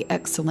very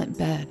excellent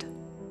bed.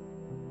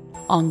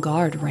 On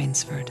guard,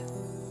 Rainsford."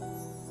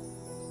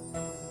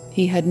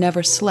 He had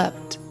never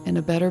slept in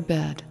a better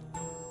bed,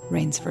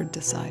 Rainsford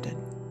decided.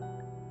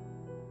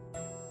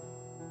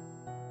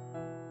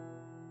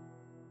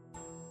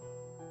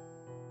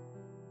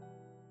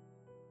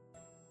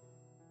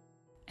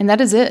 And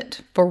that is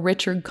it for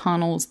Richard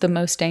Connell's The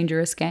Most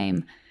Dangerous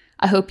Game.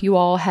 I hope you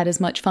all had as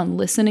much fun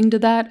listening to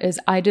that as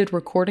I did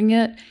recording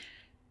it.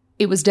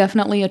 It was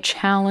definitely a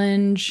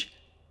challenge,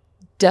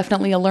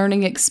 definitely a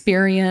learning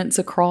experience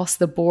across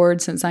the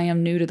board since I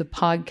am new to the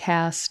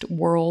podcast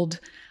world,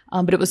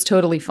 but it was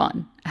totally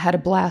fun. I had a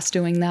blast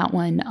doing that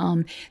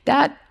one.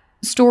 That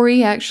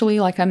story, actually,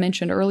 like I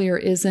mentioned earlier,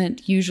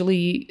 isn't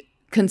usually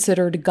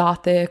considered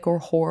gothic or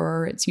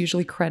horror. It's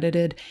usually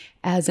credited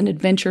as an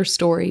adventure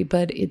story,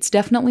 but it's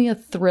definitely a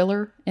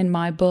thriller in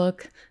my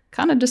book,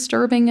 kind of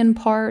disturbing in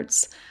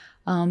parts.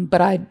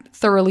 But I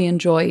thoroughly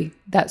enjoy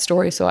that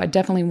story, so I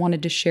definitely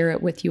wanted to share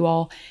it with you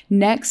all.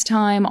 Next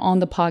time on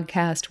the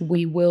podcast,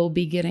 we will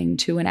be getting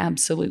to an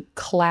absolute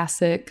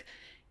classic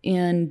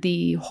in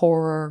the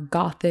horror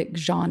gothic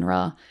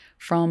genre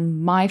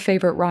from my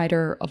favorite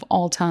writer of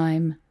all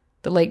time,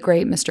 the late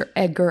great Mr.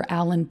 Edgar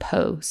Allan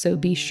Poe. So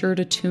be sure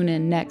to tune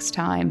in next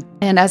time.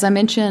 And as I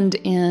mentioned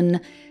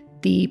in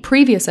the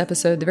previous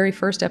episode, the very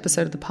first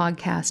episode of the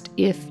podcast,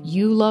 if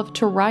you love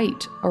to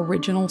write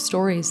original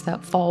stories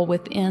that fall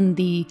within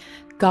the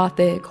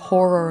gothic,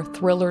 horror,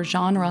 thriller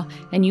genre,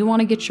 and you want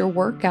to get your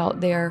work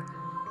out there,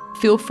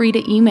 feel free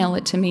to email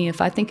it to me.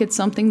 If I think it's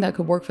something that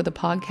could work for the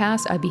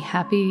podcast, I'd be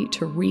happy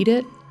to read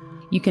it.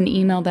 You can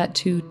email that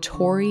to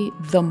Tori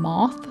The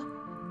Moth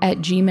at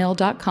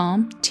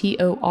gmail.com,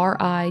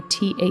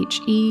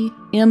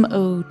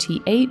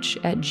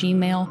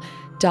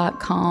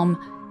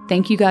 TORITheMoth@gmail.com.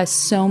 Thank you guys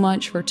so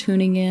much for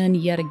tuning in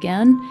yet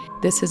again.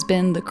 This has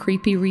been the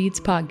Creepy Reads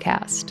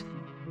Podcast.